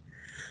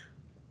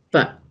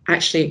 But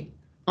actually,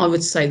 I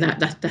would say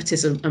that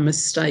is a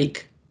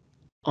mistake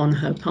on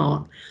her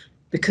part,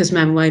 because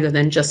Manuela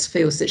then just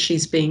feels that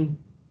she's being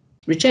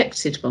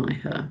rejected by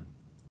her.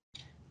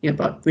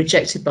 but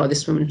rejected by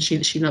this woman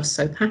she loves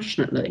so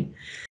passionately.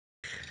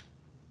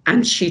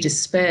 And she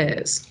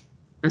despairs.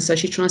 And so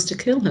she tries to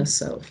kill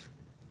herself.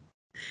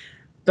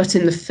 But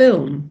in the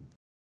film,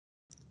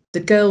 the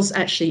girls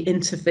actually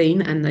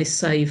intervene and they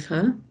save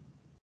her.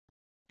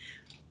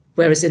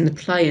 Whereas in the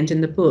play and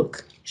in the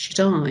book, she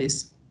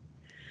dies.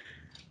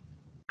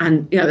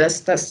 And,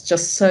 that's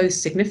just so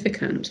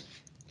significant.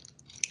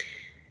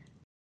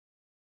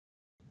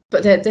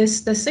 But there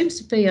seems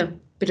to be a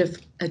bit of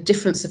a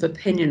difference of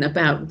opinion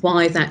about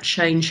why that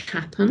change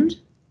happened.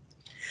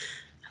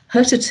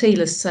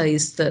 Heute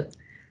says that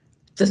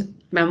the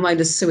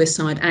Manuela's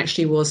suicide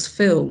actually was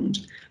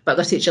filmed, but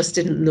that it just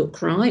didn't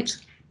look right.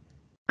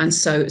 And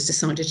so it was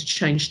decided to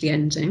change the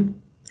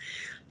ending.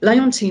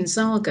 Leontine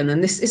Sagan,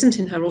 and this isn't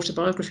in her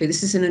autobiography,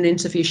 this is in an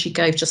interview she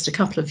gave just a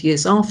couple of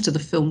years after the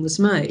film was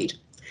made,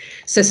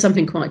 says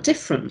something quite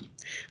different.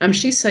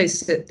 She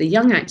says that the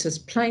young actors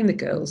playing the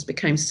girls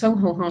became so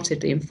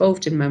wholeheartedly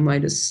involved in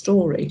Manuela's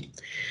story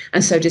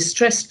and so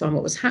distressed by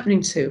what was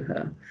happening to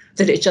her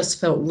that it just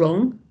felt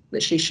wrong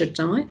that she should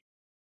die.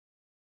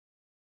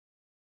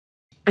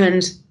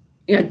 And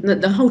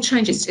the whole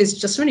change is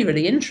just really,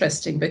 really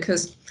interesting,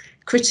 because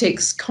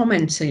critics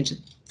commented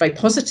very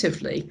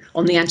positively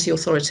on the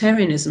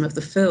anti-authoritarianism of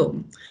the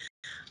film.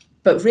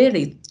 But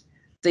really,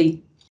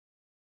 the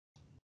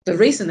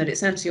reason that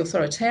it's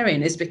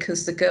anti-authoritarian is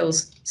because the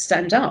girls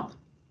stand up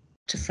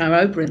to Frau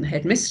Oberin, the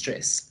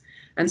headmistress,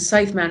 and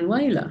save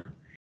Manuela.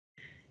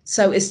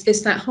 So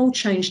it's that whole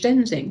changed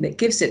ending that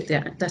gives it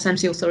that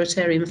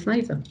anti-authoritarian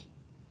flavour.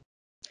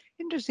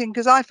 Interesting,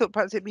 because I thought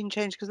perhaps it'd been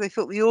changed because they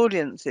thought the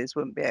audiences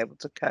wouldn't be able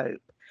to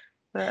cope.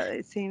 But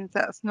it seems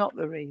that's not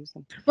the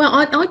reason. Well,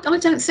 I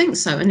don't think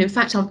so. And in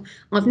fact,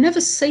 I've never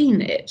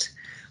seen it.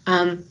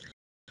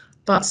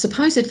 But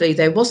supposedly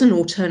there was an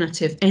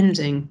alternative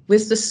ending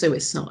with the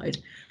suicide,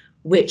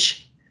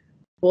 which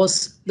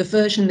was the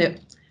version that,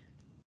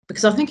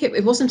 because I think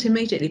it wasn't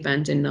immediately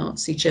banned in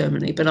Nazi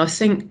Germany, but I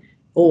think,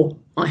 or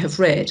I have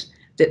read,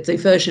 that the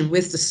version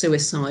with the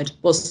suicide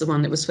was the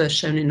one that was first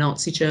shown in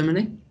Nazi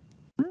Germany.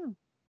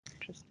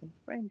 Interesting,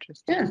 very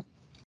interesting. Yeah.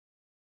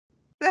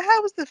 So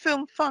how was the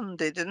film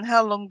funded and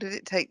how long did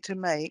it take to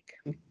make?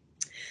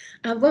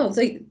 Well,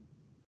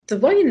 the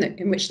way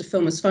in which the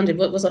film was funded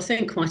was, I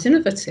think, quite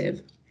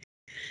innovative,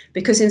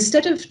 because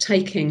instead of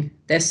taking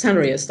their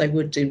salary as they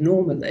would do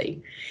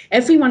normally,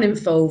 everyone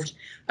involved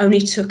only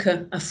took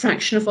a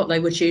fraction of what they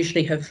would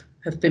usually have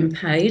been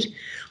paid.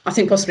 I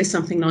think possibly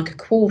something like a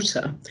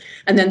quarter.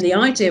 And then the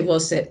idea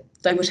was that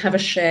they would have a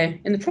share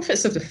in the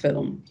profits of the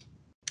film.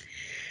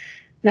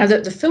 Now,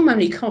 that the film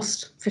only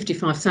cost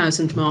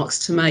 55,000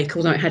 marks to make,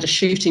 although it had a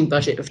shooting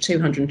budget of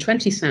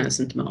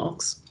 220,000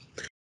 marks.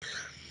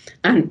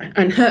 And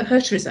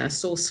Heute is our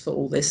source for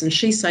all this, and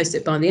she says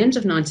that by the end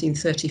of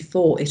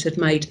 1934, it had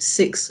made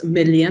 6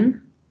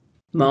 million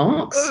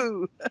marks.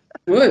 Oh.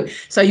 Whoa.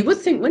 So you would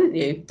think, wouldn't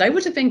you, they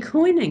would have been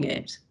coining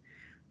it.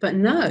 But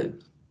no,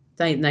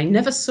 they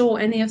never saw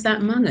any of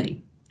that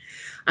money.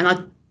 And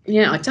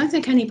I don't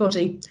think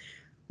anybody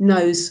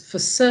knows for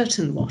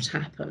certain what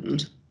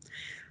happened.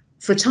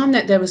 For a time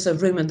there was a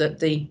rumour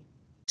that the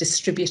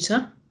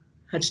distributor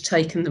had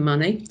taken the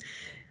money,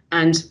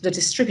 and the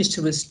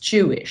distributor was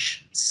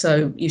Jewish.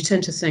 So you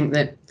tend to think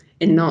that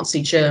in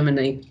Nazi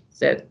Germany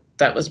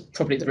that was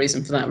probably the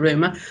reason for that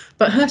rumour.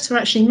 But Heute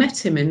actually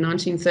met him in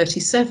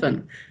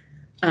 1937,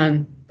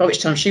 by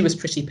which time she was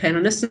pretty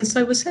penniless, and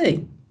so was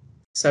he.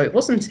 So it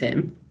wasn't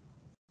him.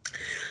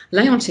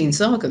 Leontine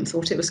Sagan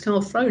thought it was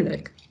Karl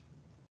Froelich.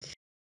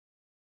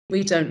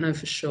 We don't know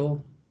for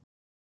sure.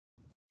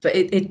 But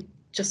it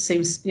just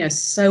seems,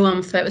 so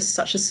unfair. It was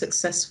such a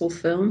successful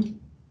film,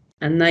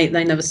 and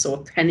they never saw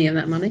a penny of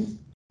that money.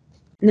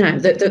 Now,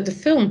 the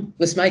film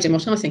was made in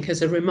what I think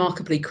is a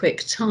remarkably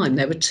quick time.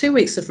 There were 2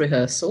 weeks of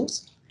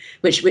rehearsals,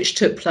 which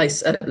took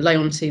place at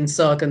Leontine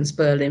Sagan's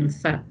Berlin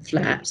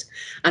flat,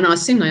 and I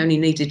assume they only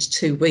needed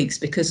 2 weeks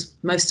because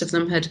most of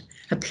them had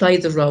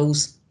played the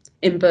roles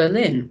in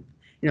Berlin.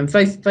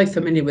 Very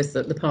familiar with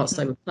the parts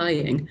they were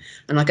playing,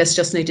 and I guess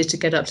just needed to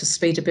get up to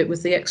speed a bit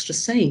with the extra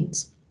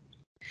scenes.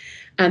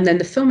 And then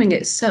the filming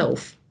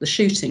itself, the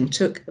shooting,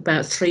 took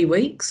about 3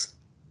 weeks.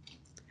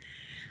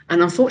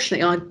 And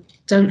unfortunately, I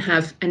don't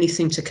have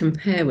anything to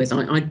compare with.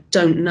 I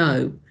don't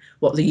know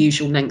what the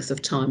usual length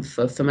of time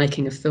for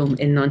making a film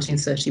in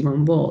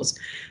 1931 was.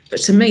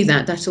 But to me,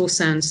 that all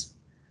sounds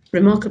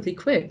remarkably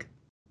quick.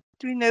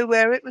 Do we know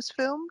where it was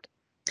filmed?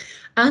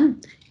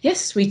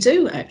 Yes, we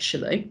do,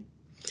 actually.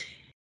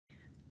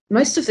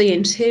 Most of the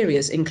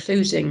interiors,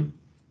 including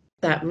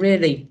that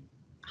really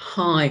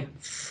high,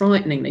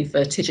 frighteningly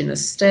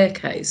vertiginous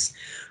staircase,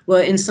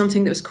 were in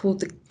something that was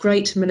called the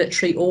Great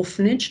Military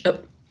Orphanage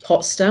at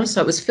Potsdam.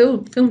 So it was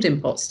filmed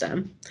in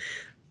Potsdam,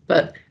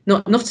 but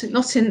not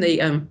in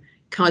the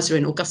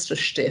Kaiserin Augusta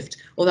Stift.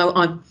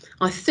 Although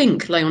I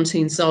think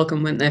Leontine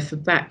Sagan went there for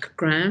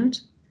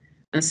background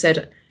and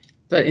said,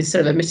 but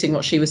instead of admitting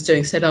what she was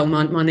doing, said, "Oh,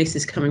 my niece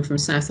is coming from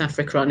South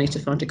Africa. I need to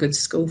find a good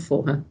school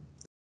for her."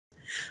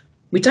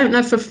 We don't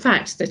know for a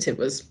fact that it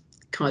was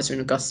Kaiserin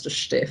Augusta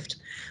Stift,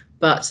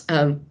 But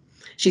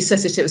she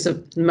says that it was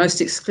the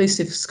most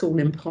exclusive school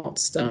in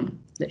Potsdam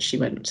that she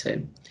went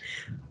to.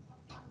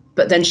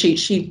 But then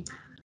she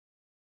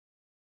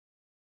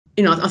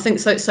you know, I think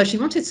so she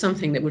wanted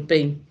something that would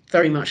be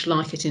very much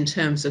like it in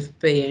terms of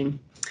being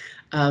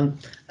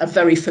a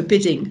very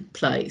forbidding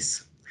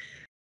place.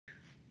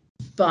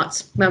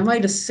 But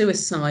Manuela's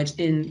suicide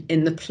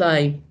in the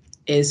play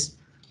is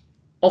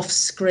off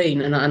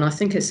screen, and I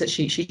think it's that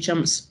she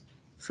jumps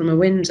from a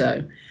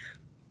window.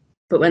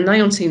 But when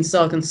Leontine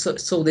Sagan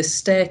saw this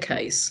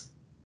staircase,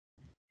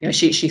 you know,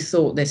 she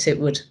thought that it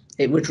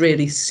would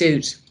really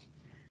suit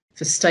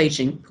for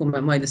staging poor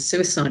Manuela's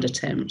suicide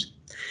attempt.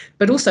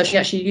 But also she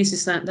actually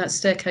uses that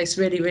staircase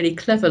really, really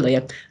cleverly.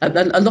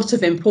 A lot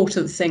of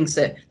important things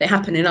that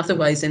happen in other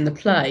ways in the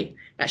play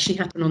actually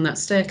happen on that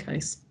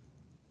staircase.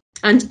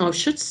 And I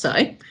should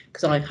say,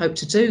 because I hope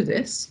to do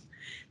this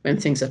when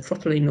things are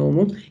properly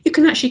normal, you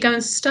can actually go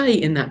and stay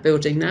in that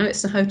building now.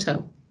 It's a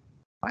hotel.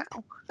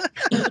 Wow.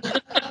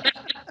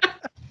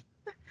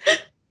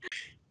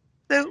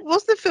 So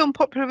was the film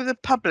popular with the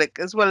public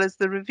as well as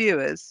the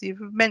reviewers?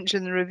 You've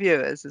mentioned the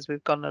reviewers as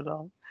we've gone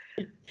along.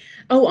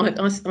 Oh,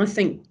 I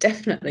think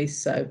definitely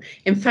so.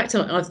 In fact,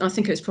 I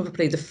think it was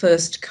probably the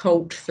first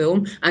cult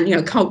film, and you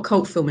know,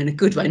 cult film in a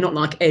good way, not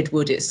like Ed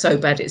Wood, it's so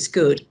bad it's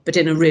good, but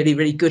in a really,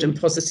 really good and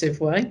positive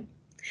way.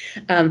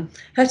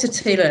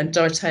 Heute and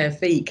Dorothea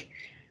Wieck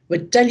were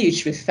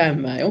deluged with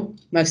fan mail,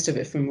 most of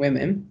it from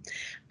women,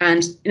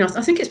 and you know,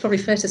 I think it's probably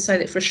fair to say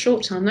that for a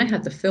short time they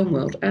had the film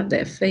world at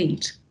their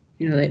feet.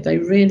 You know, they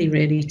really,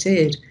 really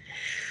did.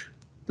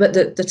 But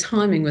the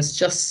timing was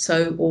just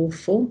so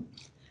awful,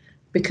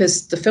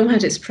 because the film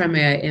had its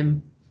premiere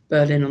in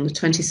Berlin on the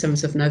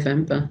 27th of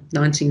November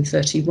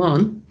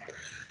 1931,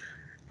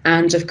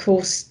 and of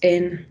course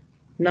in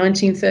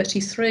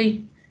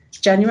 1933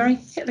 January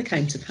Hitler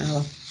came to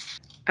power,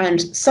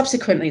 and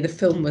subsequently the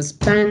film was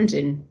banned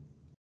in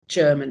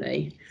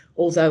Germany,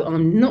 although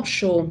I'm not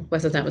sure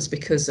whether that was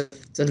because of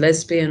the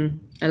lesbian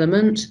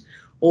element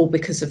or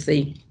because of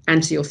the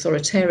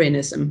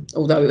anti-authoritarianism,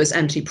 although it was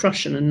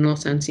anti-Prussian and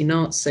not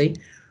anti-Nazi,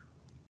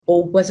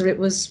 or whether it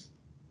was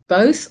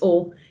both,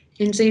 or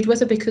indeed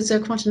whether because there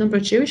are quite a number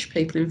of Jewish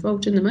people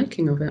involved in the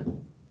making of it.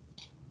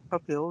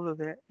 Probably all of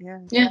it, yeah.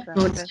 Yeah,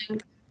 I would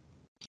think.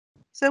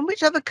 So in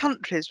which other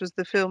countries was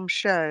the film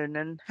shown,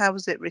 and how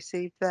was it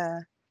received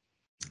there?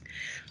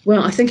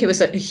 Well, I think it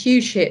was a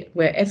huge hit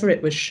wherever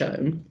it was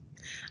shown.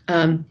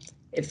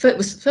 It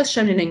was first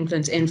shown in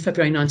England in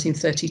February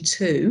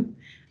 1932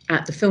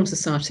 at the Film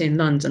Society in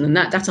London, and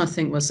that I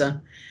think was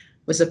a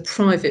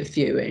private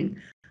viewing,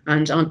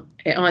 and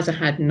it either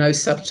had no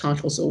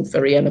subtitles or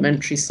very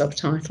elementary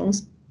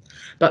subtitles.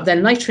 But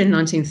then later in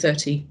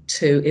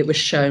 1932, it was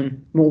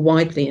shown more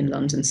widely in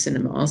London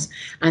cinemas,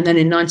 and then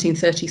in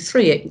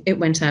 1933, it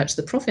went out to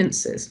the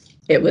provinces.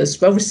 It was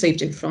well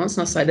received in France,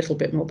 and I'll say a little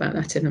bit more about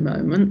that in a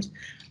moment,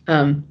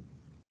 and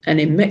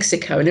in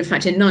Mexico. And in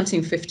fact, in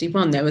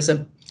 1951, there was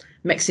a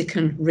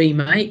Mexican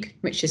remake,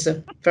 which is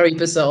a very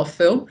bizarre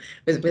film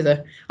with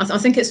a. I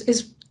think it's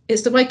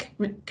the way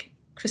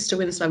Christa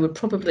Winsloe would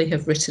probably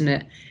have written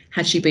it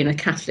had she been a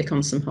Catholic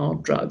on some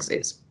hard drugs.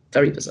 It's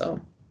very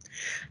bizarre.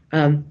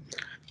 And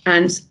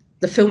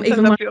the film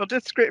even. I love your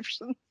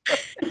description.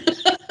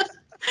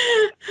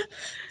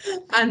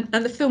 and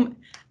the film,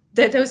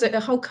 there was a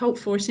whole cult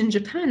for it in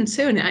Japan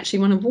too, and it actually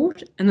won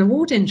an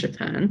award in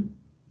Japan.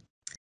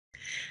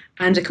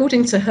 And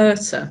according to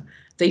Heute,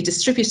 the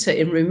distributor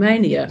in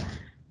Romania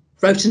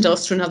wrote and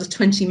asked for another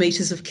 20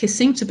 metres of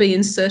kissing to be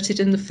inserted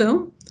in the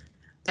film.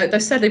 Though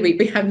sadly,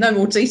 we have no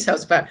more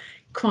details about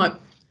quite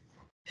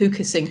who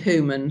kissing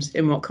whom and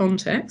in what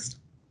context.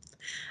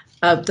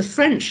 The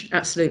French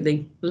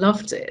absolutely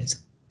loved it.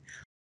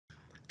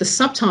 The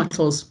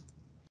subtitles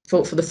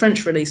for the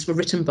French release were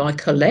written by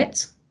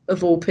Colette,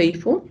 of all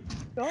people.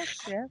 Gosh,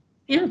 yeah.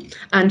 Yeah,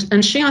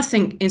 and she, I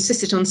think,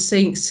 insisted on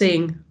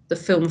seeing the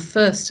film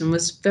first and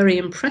was very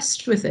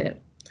impressed with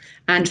it,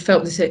 and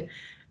felt that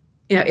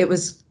it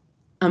was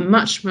a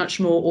much, much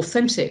more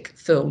authentic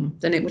film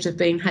than it would have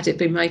been had it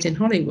been made in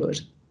Hollywood.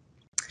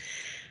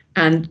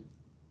 And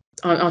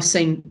I've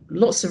seen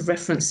lots of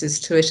references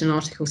to it and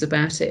articles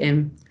about it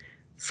in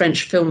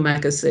French film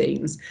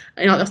magazines.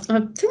 And I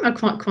think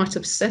I'm quite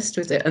obsessed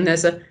with it. And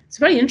it's a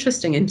very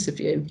interesting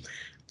interview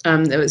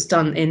that was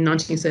done in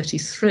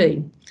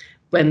 1933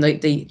 when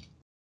the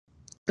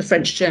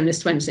French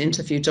journalist went to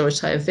interview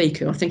Dorothea Wieck,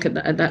 who I think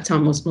at that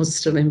time was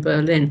still in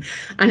Berlin.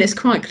 And it's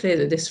quite clear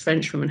that this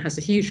French woman has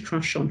a huge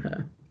crush on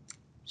her.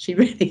 She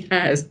really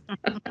has.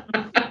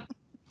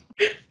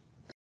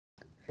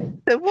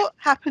 So what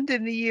happened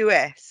in the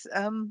US?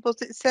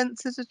 Was it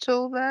censored at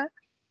all there?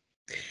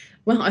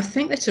 Well, I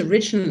think that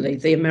originally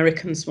the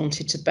Americans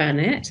wanted to ban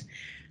it.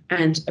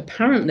 And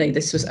apparently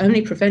this was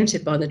only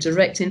prevented by the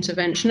direct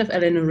intervention of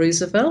Eleanor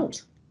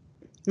Roosevelt.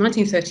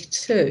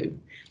 1932.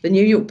 The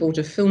New York Board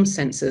of Film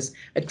Censors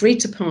agreed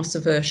to pass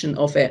a version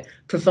of it,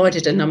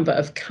 provided a number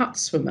of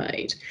cuts were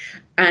made.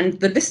 And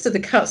the list of the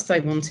cuts they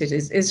wanted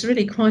is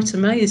really quite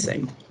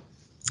amazing.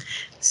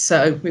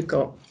 So we've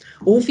got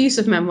All views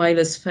of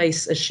Manuela's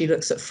face as she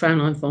looks at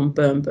Fraulein von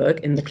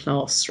Bernberg in the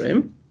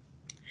classroom.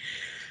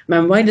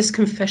 Manuela's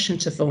confession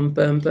to von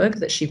Bernberg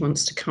that she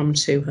wants to come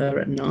to her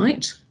at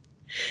night.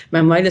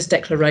 Manuela's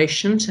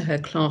declaration to her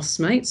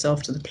classmates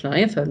after the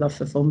play of her love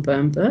for von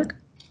Bernberg.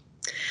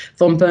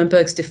 Von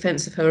Bernberg's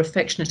defence of her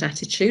affectionate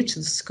attitude to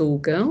the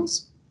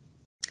schoolgirls.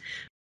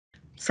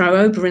 Frau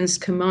Oberyn's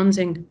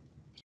commanding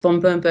von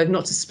Bernberg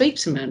not to speak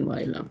to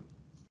Manuela.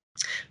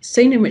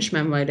 Scene in which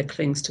Manuela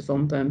clings to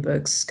von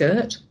Bernberg's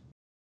skirt.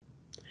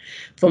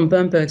 Von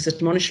Bernberg's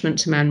admonishment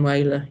to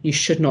Manuela, "You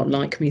should not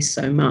like me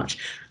so much."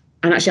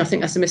 And actually, I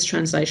think that's a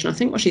mistranslation. I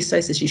think what she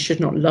says is, "You should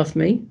not love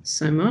me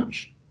so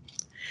much."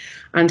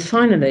 And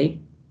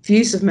finally,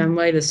 views of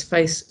Manuela's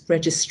face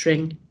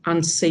registering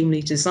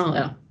unseemly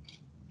desire.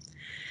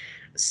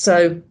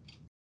 So,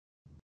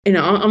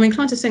 I'm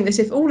inclined to think that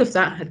if all of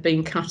that had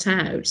been cut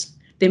out,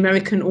 the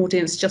American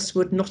audience just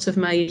would not have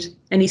made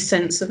any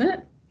sense of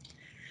it.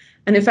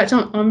 And in fact,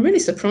 I'm really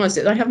surprised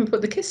that they haven't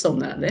put the kiss on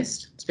that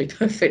list, to be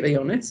perfectly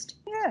honest.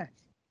 Yeah,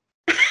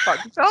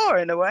 quite bizarre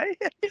in a way.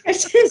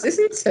 It is,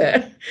 isn't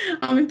it?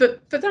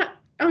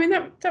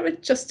 That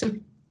would just have,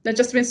 there'd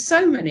just been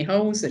so many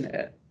holes in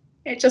it.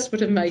 It just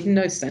would have made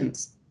no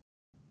sense.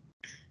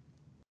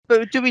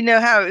 But do we know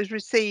how it was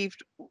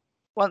received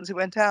once it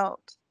went out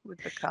with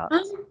the cut?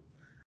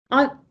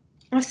 I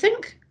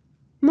think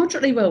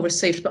moderately well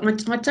received, but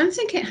I don't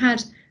think it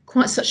had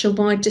quite such a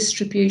wide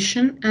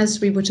distribution as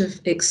we would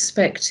have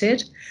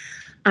expected.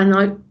 And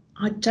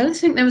I don't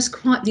think there was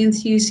quite the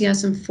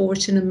enthusiasm for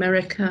it in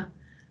America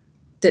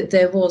that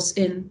there was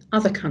in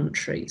other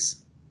countries.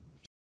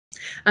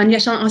 And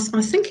yet I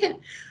think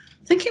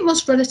it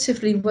was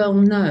relatively well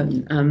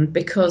known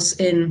because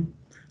in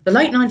the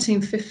late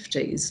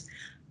 1950s,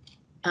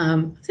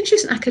 I think she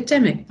was an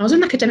academic. I was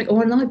an academic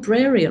or a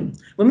librarian.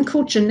 A woman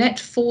called Jeanette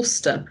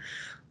Forster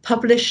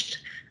published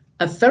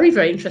a very,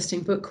 very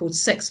interesting book called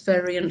Sex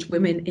Variant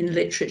Women in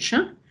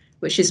Literature,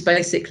 which is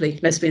basically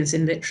lesbians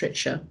in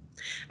literature.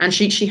 And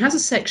she has a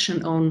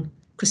section on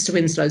Christa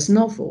Winsloe's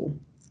novel.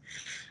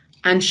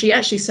 And she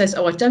actually says,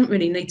 I don't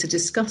really need to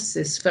discuss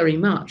this very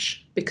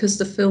much because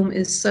the film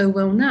is so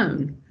well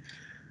known.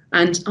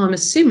 And I'm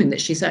assuming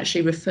that she's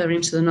actually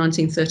referring to the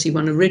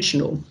 1931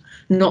 original,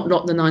 not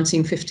the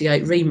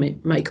 1958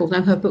 remake,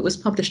 although her book was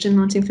published in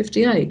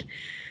 1958.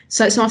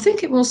 So I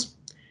think it was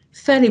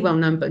fairly well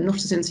known, but not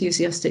as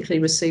enthusiastically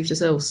received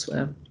as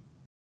elsewhere.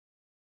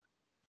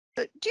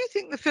 But do you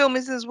think the film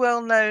is as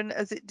well known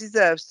as it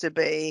deserves to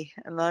be?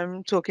 And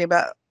I'm talking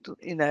about,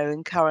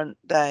 in current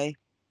day.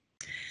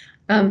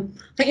 I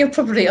think you're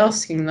probably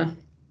asking the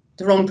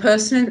wrong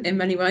person in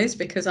many ways,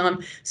 because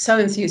I'm so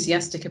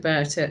enthusiastic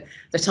about it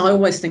that I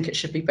always think it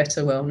should be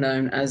better well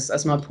known,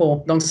 as my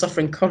poor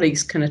long-suffering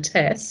colleagues can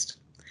attest.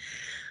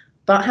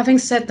 But having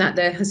said that,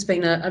 there has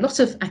been a lot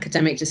of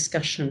academic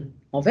discussion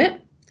of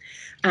it,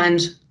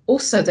 and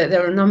also that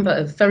there are a number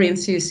of very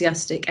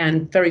enthusiastic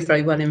and very,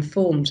 very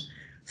well-informed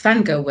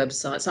fangirl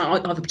websites.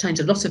 I've obtained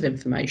a lot of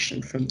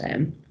information from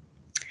them.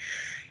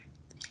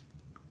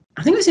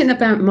 I think it was in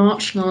about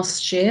March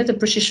last year, the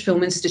British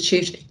Film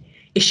Institute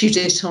issued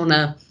it on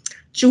a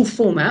dual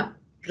format,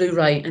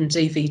 Blu-ray and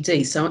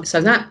DVD.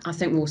 So that, I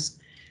think, will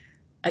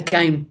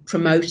again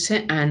promote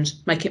it and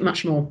make it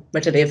much more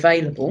readily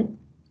available.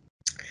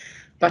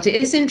 But it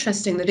is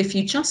interesting that if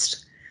you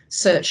just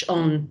search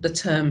on the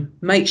term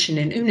Mädchen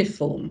in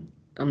Uniforme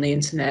on the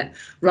internet,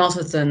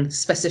 rather than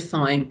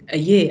specifying a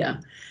year,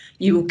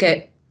 you will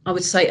get, I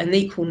would say, an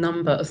equal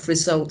number of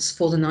results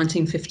for the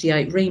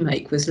 1958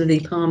 remake with Lily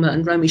Palmer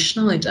and Romy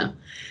Schneider.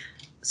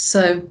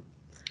 So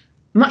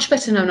much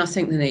better known, I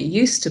think, than it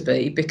used to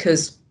be,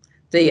 because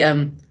the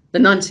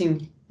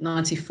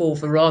 1994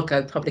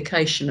 Virago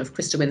publication of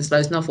Christa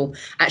Winslow's novel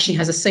actually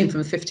has a scene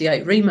from the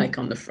 58 remake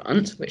on the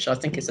front, which I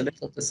think is a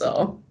little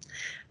bizarre.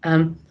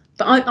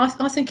 But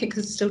I think it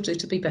could still do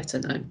to be better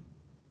known.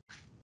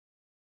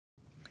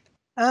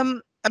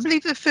 I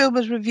believe the film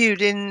was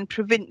reviewed in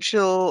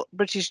provincial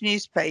British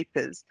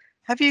newspapers.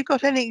 Have you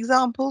got any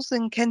examples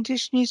in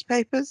Kentish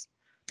newspapers?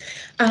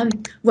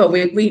 Well,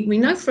 we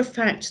know for a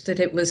fact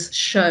that it was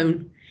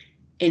shown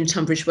in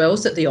Tunbridge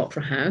Wells at the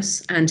Opera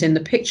House and in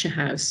the Picture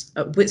House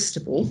at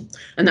Whitstable,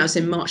 and that was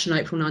in March and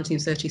April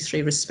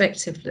 1933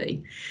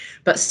 respectively.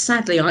 But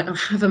sadly, I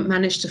haven't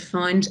managed to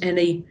find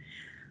any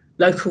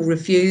local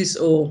reviews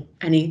or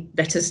any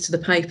letters to the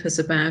papers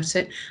about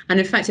it. And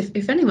in fact,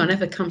 if anyone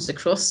ever comes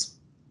across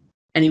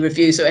any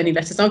reviews or any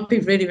letters, I'd be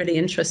really, really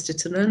interested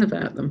to learn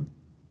about them.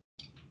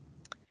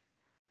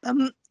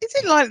 Is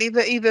it likely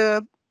that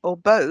either or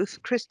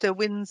both Christa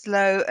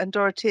Winsloe and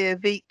Dorothea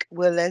Wieck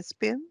were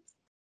lesbians?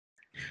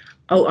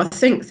 Oh, I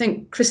think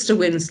Christa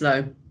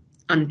Winsloe,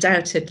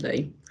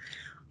 undoubtedly.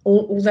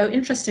 Although,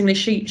 interestingly,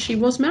 she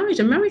was married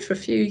and married for a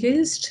few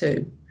years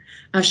too.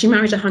 She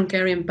married a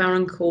Hungarian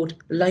baron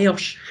called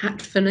Lajos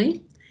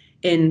Hatfany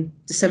in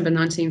December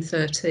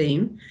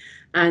 1913,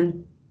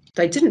 and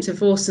they didn't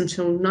divorce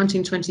until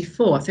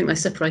 1924. I think they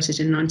separated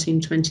in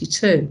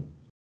 1922.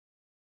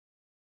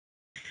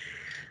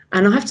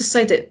 And I have to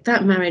say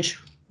that marriage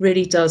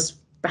really does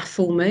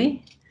baffle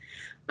me.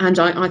 And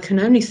I can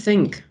only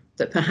think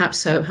that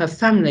perhaps her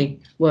family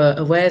were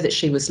aware that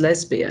she was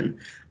lesbian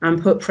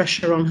and put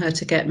pressure on her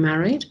to get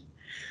married.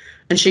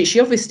 And she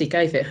obviously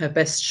gave it her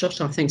best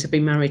shot, I think, to be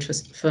married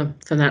for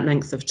that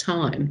length of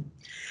time.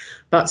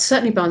 But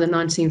certainly by the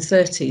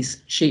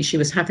 1930s, she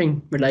was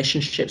having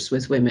relationships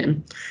with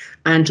women,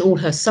 and all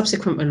her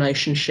subsequent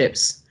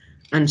relationships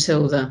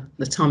until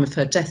the time of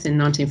her death in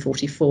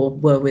 1944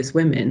 were with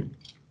women.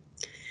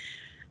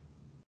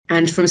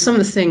 And from some of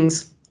the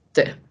things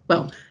that,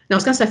 well, now I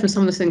was going to say from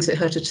some of the things that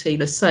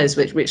Heute says,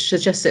 which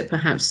suggests that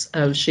perhaps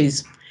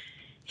she's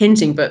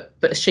hinting, but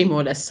she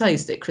more or less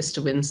says that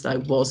Christa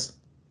Winsloe was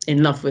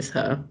in love with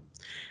her,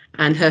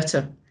 and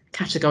Heute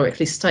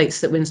categorically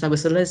states that Winsloe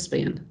was a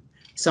lesbian.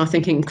 So I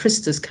think in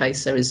Christa's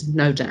case, there is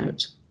no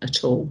doubt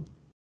at all.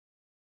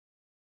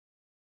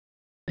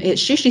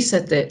 It's usually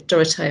said that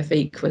Dorothea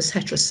Wieck was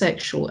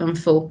heterosexual, and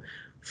for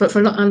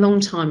a long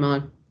time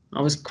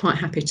I was quite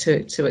happy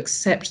to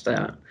accept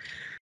that.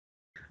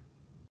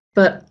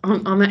 But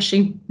I'm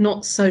actually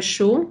not so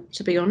sure,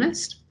 to be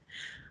honest.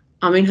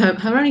 I mean,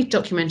 her only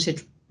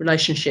documented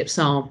relationships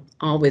are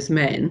with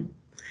men,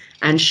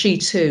 and she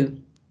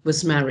too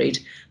was married,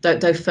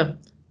 though for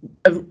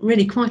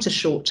really quite a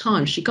short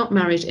time. She got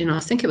married in, I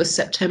think it was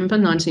September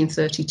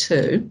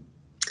 1932.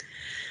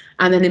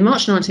 And then in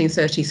March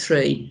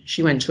 1933,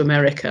 she went to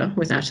America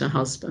without her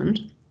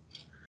husband.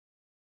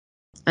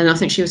 And I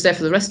think she was there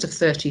for the rest of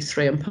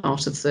 33 and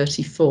part of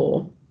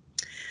 34.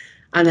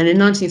 And then in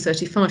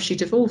 1935, she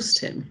divorced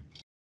him.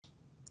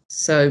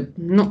 So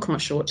not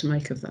quite sure what to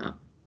make of that.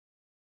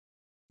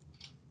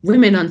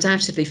 Women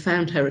undoubtedly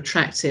found her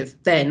attractive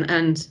then,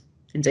 and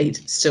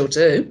indeed still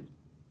do.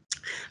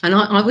 And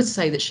I would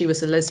say that she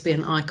was a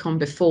lesbian icon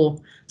before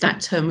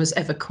that term was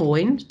ever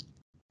coined.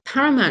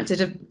 Paramount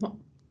did a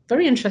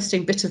very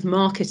interesting bit of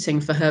marketing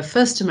for her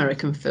first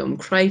American film,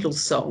 Cradle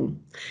Song.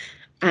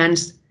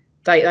 And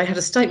they had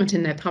a statement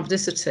in their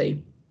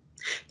publicity: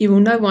 "You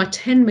will know why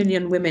 10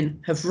 million women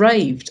have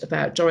raved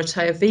about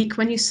Dorothea Wieck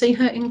when you see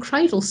her in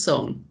Cradle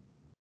Song,"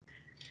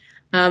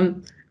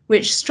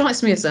 which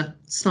strikes me as a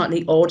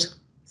slightly odd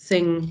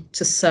thing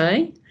to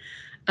say,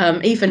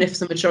 even if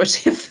the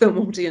majority of film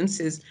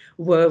audiences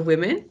were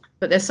women.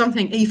 But there's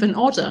something even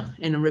odder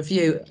in a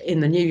review in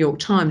the New York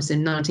Times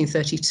in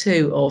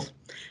 1932 of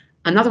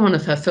another one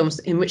of her films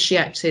in which she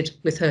acted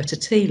with her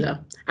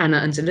Titila, Anna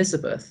and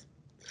Elizabeth.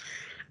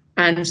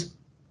 And,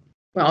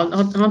 well,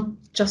 I'll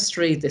just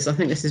read this. I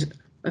think this is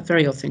a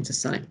very odd thing to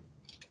say.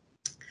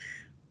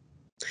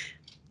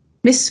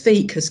 "Miss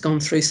Wieck has gone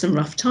through some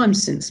rough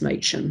times since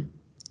Mädchen.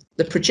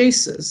 The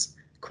producers,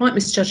 quite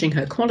misjudging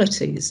her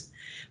qualities,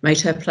 made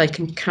her play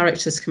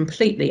characters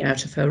completely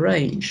out of her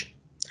range.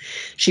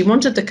 She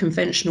wanted the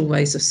conventional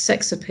ways of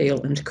sex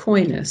appeal and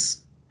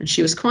coyness, and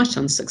she was quite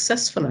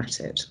unsuccessful at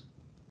it.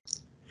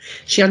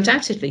 She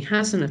undoubtedly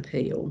has an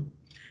appeal,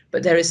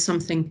 but there is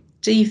something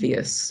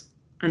devious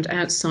and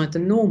outside the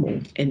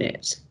normal in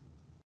it."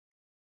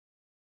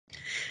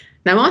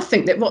 Now, I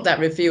think that what that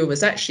reviewer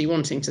was actually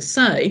wanting to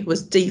say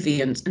was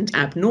deviant and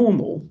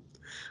abnormal,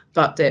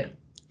 but that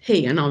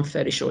he, and I'm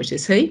fairly sure it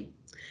is he,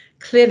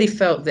 clearly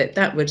felt that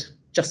that would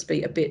just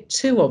be a bit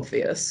too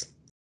obvious.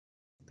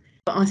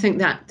 But I think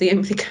that the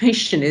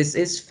implication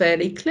is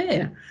fairly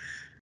clear.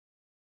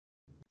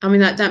 I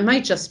mean, that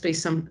may just be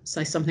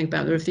say something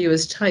about the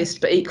reviewer's taste,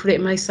 but equally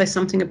it may say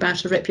something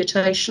about a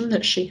reputation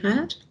that she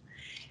had.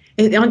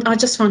 I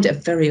just find it a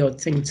very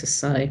odd thing to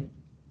say.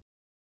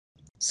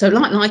 So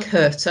like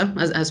Heute,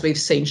 as we've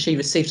seen, she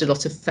received a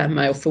lot of fan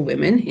mail for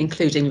women,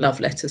 including love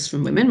letters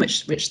from women,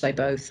 which they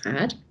both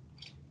had.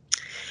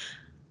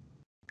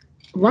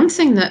 One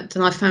thing that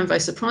I found very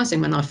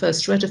surprising when I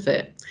first read of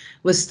it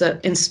was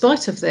that in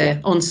spite of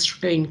their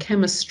on-screen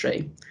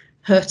chemistry,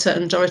 Heute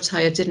and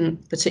Dorothea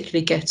didn't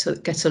particularly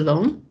get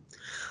along.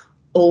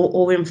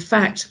 Or in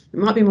fact, it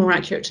might be more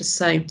accurate to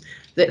say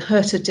that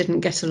Heute didn't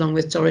get along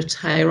with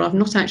Dorothea. I've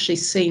not actually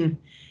seen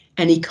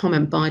any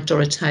comment by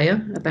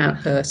Dorothea about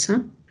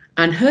Heute.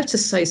 And Heute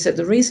says that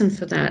the reason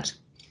for that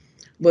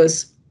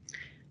was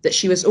that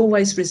she was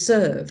always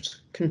reserved,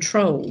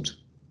 controlled,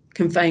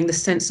 conveying the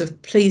sense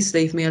of "please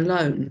leave me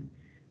alone,"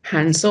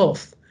 hands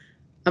off.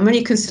 And when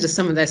you consider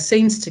some of their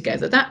scenes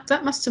together,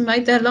 that must have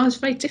made their lives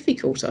very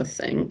difficult, I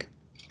think.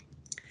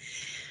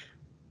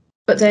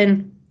 But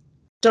then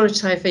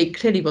Dorothea Wieck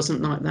clearly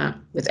wasn't like that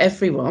with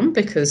everyone,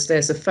 because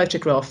there's a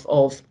photograph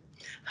of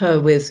her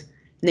with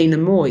Nina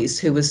Moyes,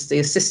 who was the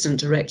assistant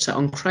director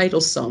on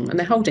Cradle Song, and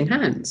they're holding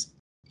hands.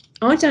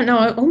 I don't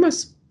know,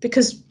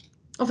 because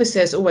obviously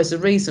there's always a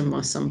reason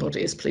why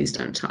somebody is "please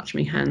don't touch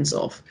me, hands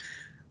off."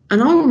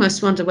 And I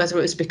almost wonder whether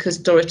it was because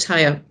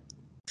Dorothea,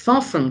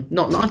 far from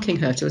not liking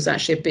Heute, was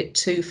actually a bit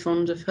too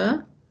fond of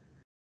her,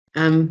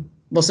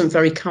 wasn't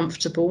very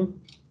comfortable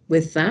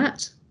with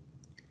that.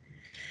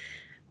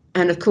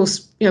 And of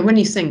course, when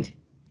you think,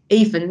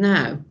 even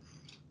now,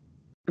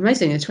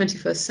 amazing, in the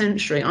 21st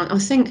century, I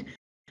think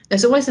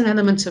there's always an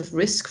element of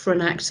risk for an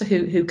actor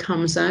who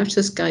comes out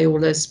as gay or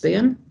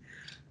lesbian.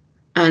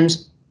 And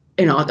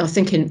you know, I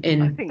think I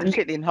think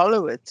particularly in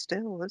Hollywood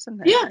still,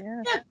 isn't it?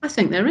 Yeah, I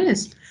think there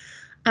is.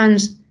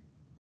 And,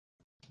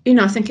 you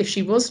know, I think if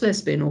she was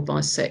lesbian or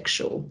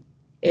bisexual,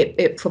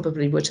 it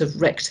probably would have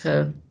wrecked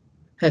her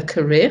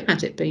career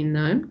had it been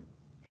known.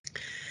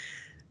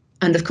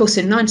 And of course,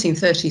 in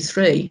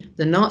 1933,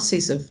 the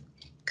Nazis have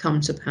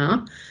come to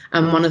power,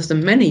 and one of the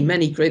many,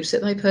 many groups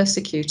that they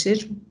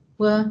persecuted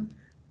were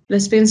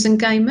lesbians and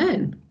gay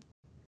men.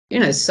 You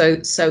know,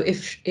 so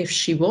if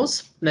she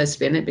was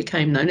lesbian, it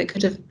became known, it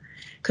could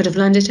have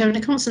landed her in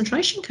a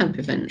concentration camp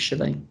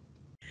eventually.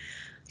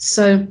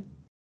 So,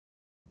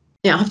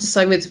 yeah, I have to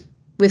say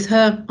with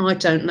her, I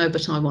don't know,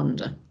 but I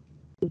wonder.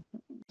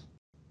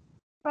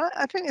 Right,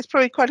 I think it's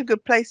probably quite a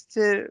good place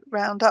to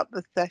round up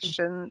the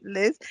session,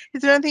 Liz.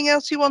 Is there anything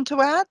else you want to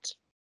add?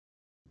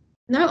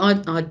 No, I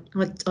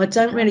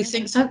don't really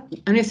think so.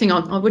 Only thing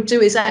I would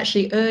do is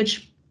actually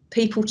urge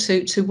people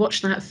to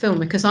watch that film,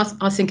 because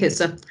I think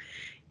it's a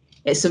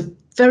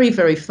very,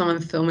 very fine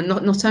film, and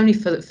not only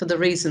for the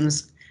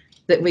reasons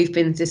that we've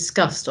been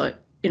discussed.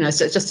 You know,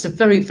 so it's just a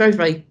very, very,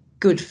 very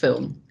good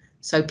film.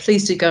 So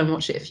please do go and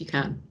watch it if you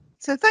can.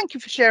 So thank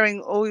you for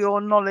sharing all your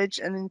knowledge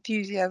and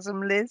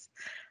enthusiasm, Liz.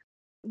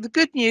 The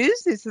good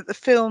news is that the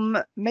film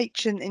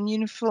Mädchen in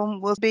Uniforme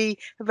will be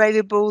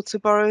available to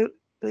borrow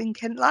in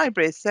Kent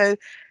libraries. So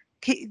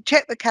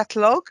check the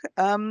catalogue.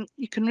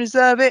 You can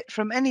reserve it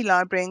from any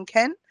library in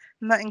Kent,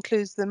 and that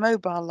includes the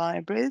mobile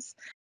libraries.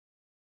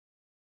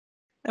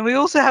 And we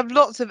also have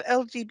lots of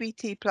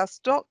LGBT plus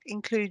stock,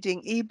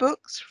 including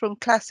ebooks from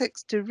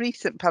classics to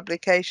recent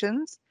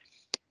publications.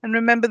 And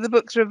remember, the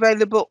books are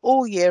available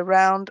all year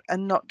round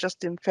and not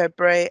just in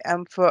February,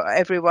 and for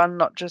everyone,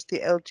 not just the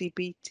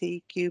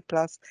LGBTQ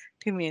plus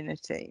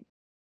community.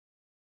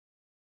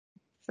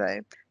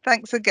 So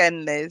thanks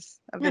again, Liz.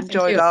 I've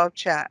enjoyed our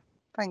chat.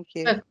 Thank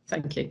you.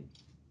 Thank you.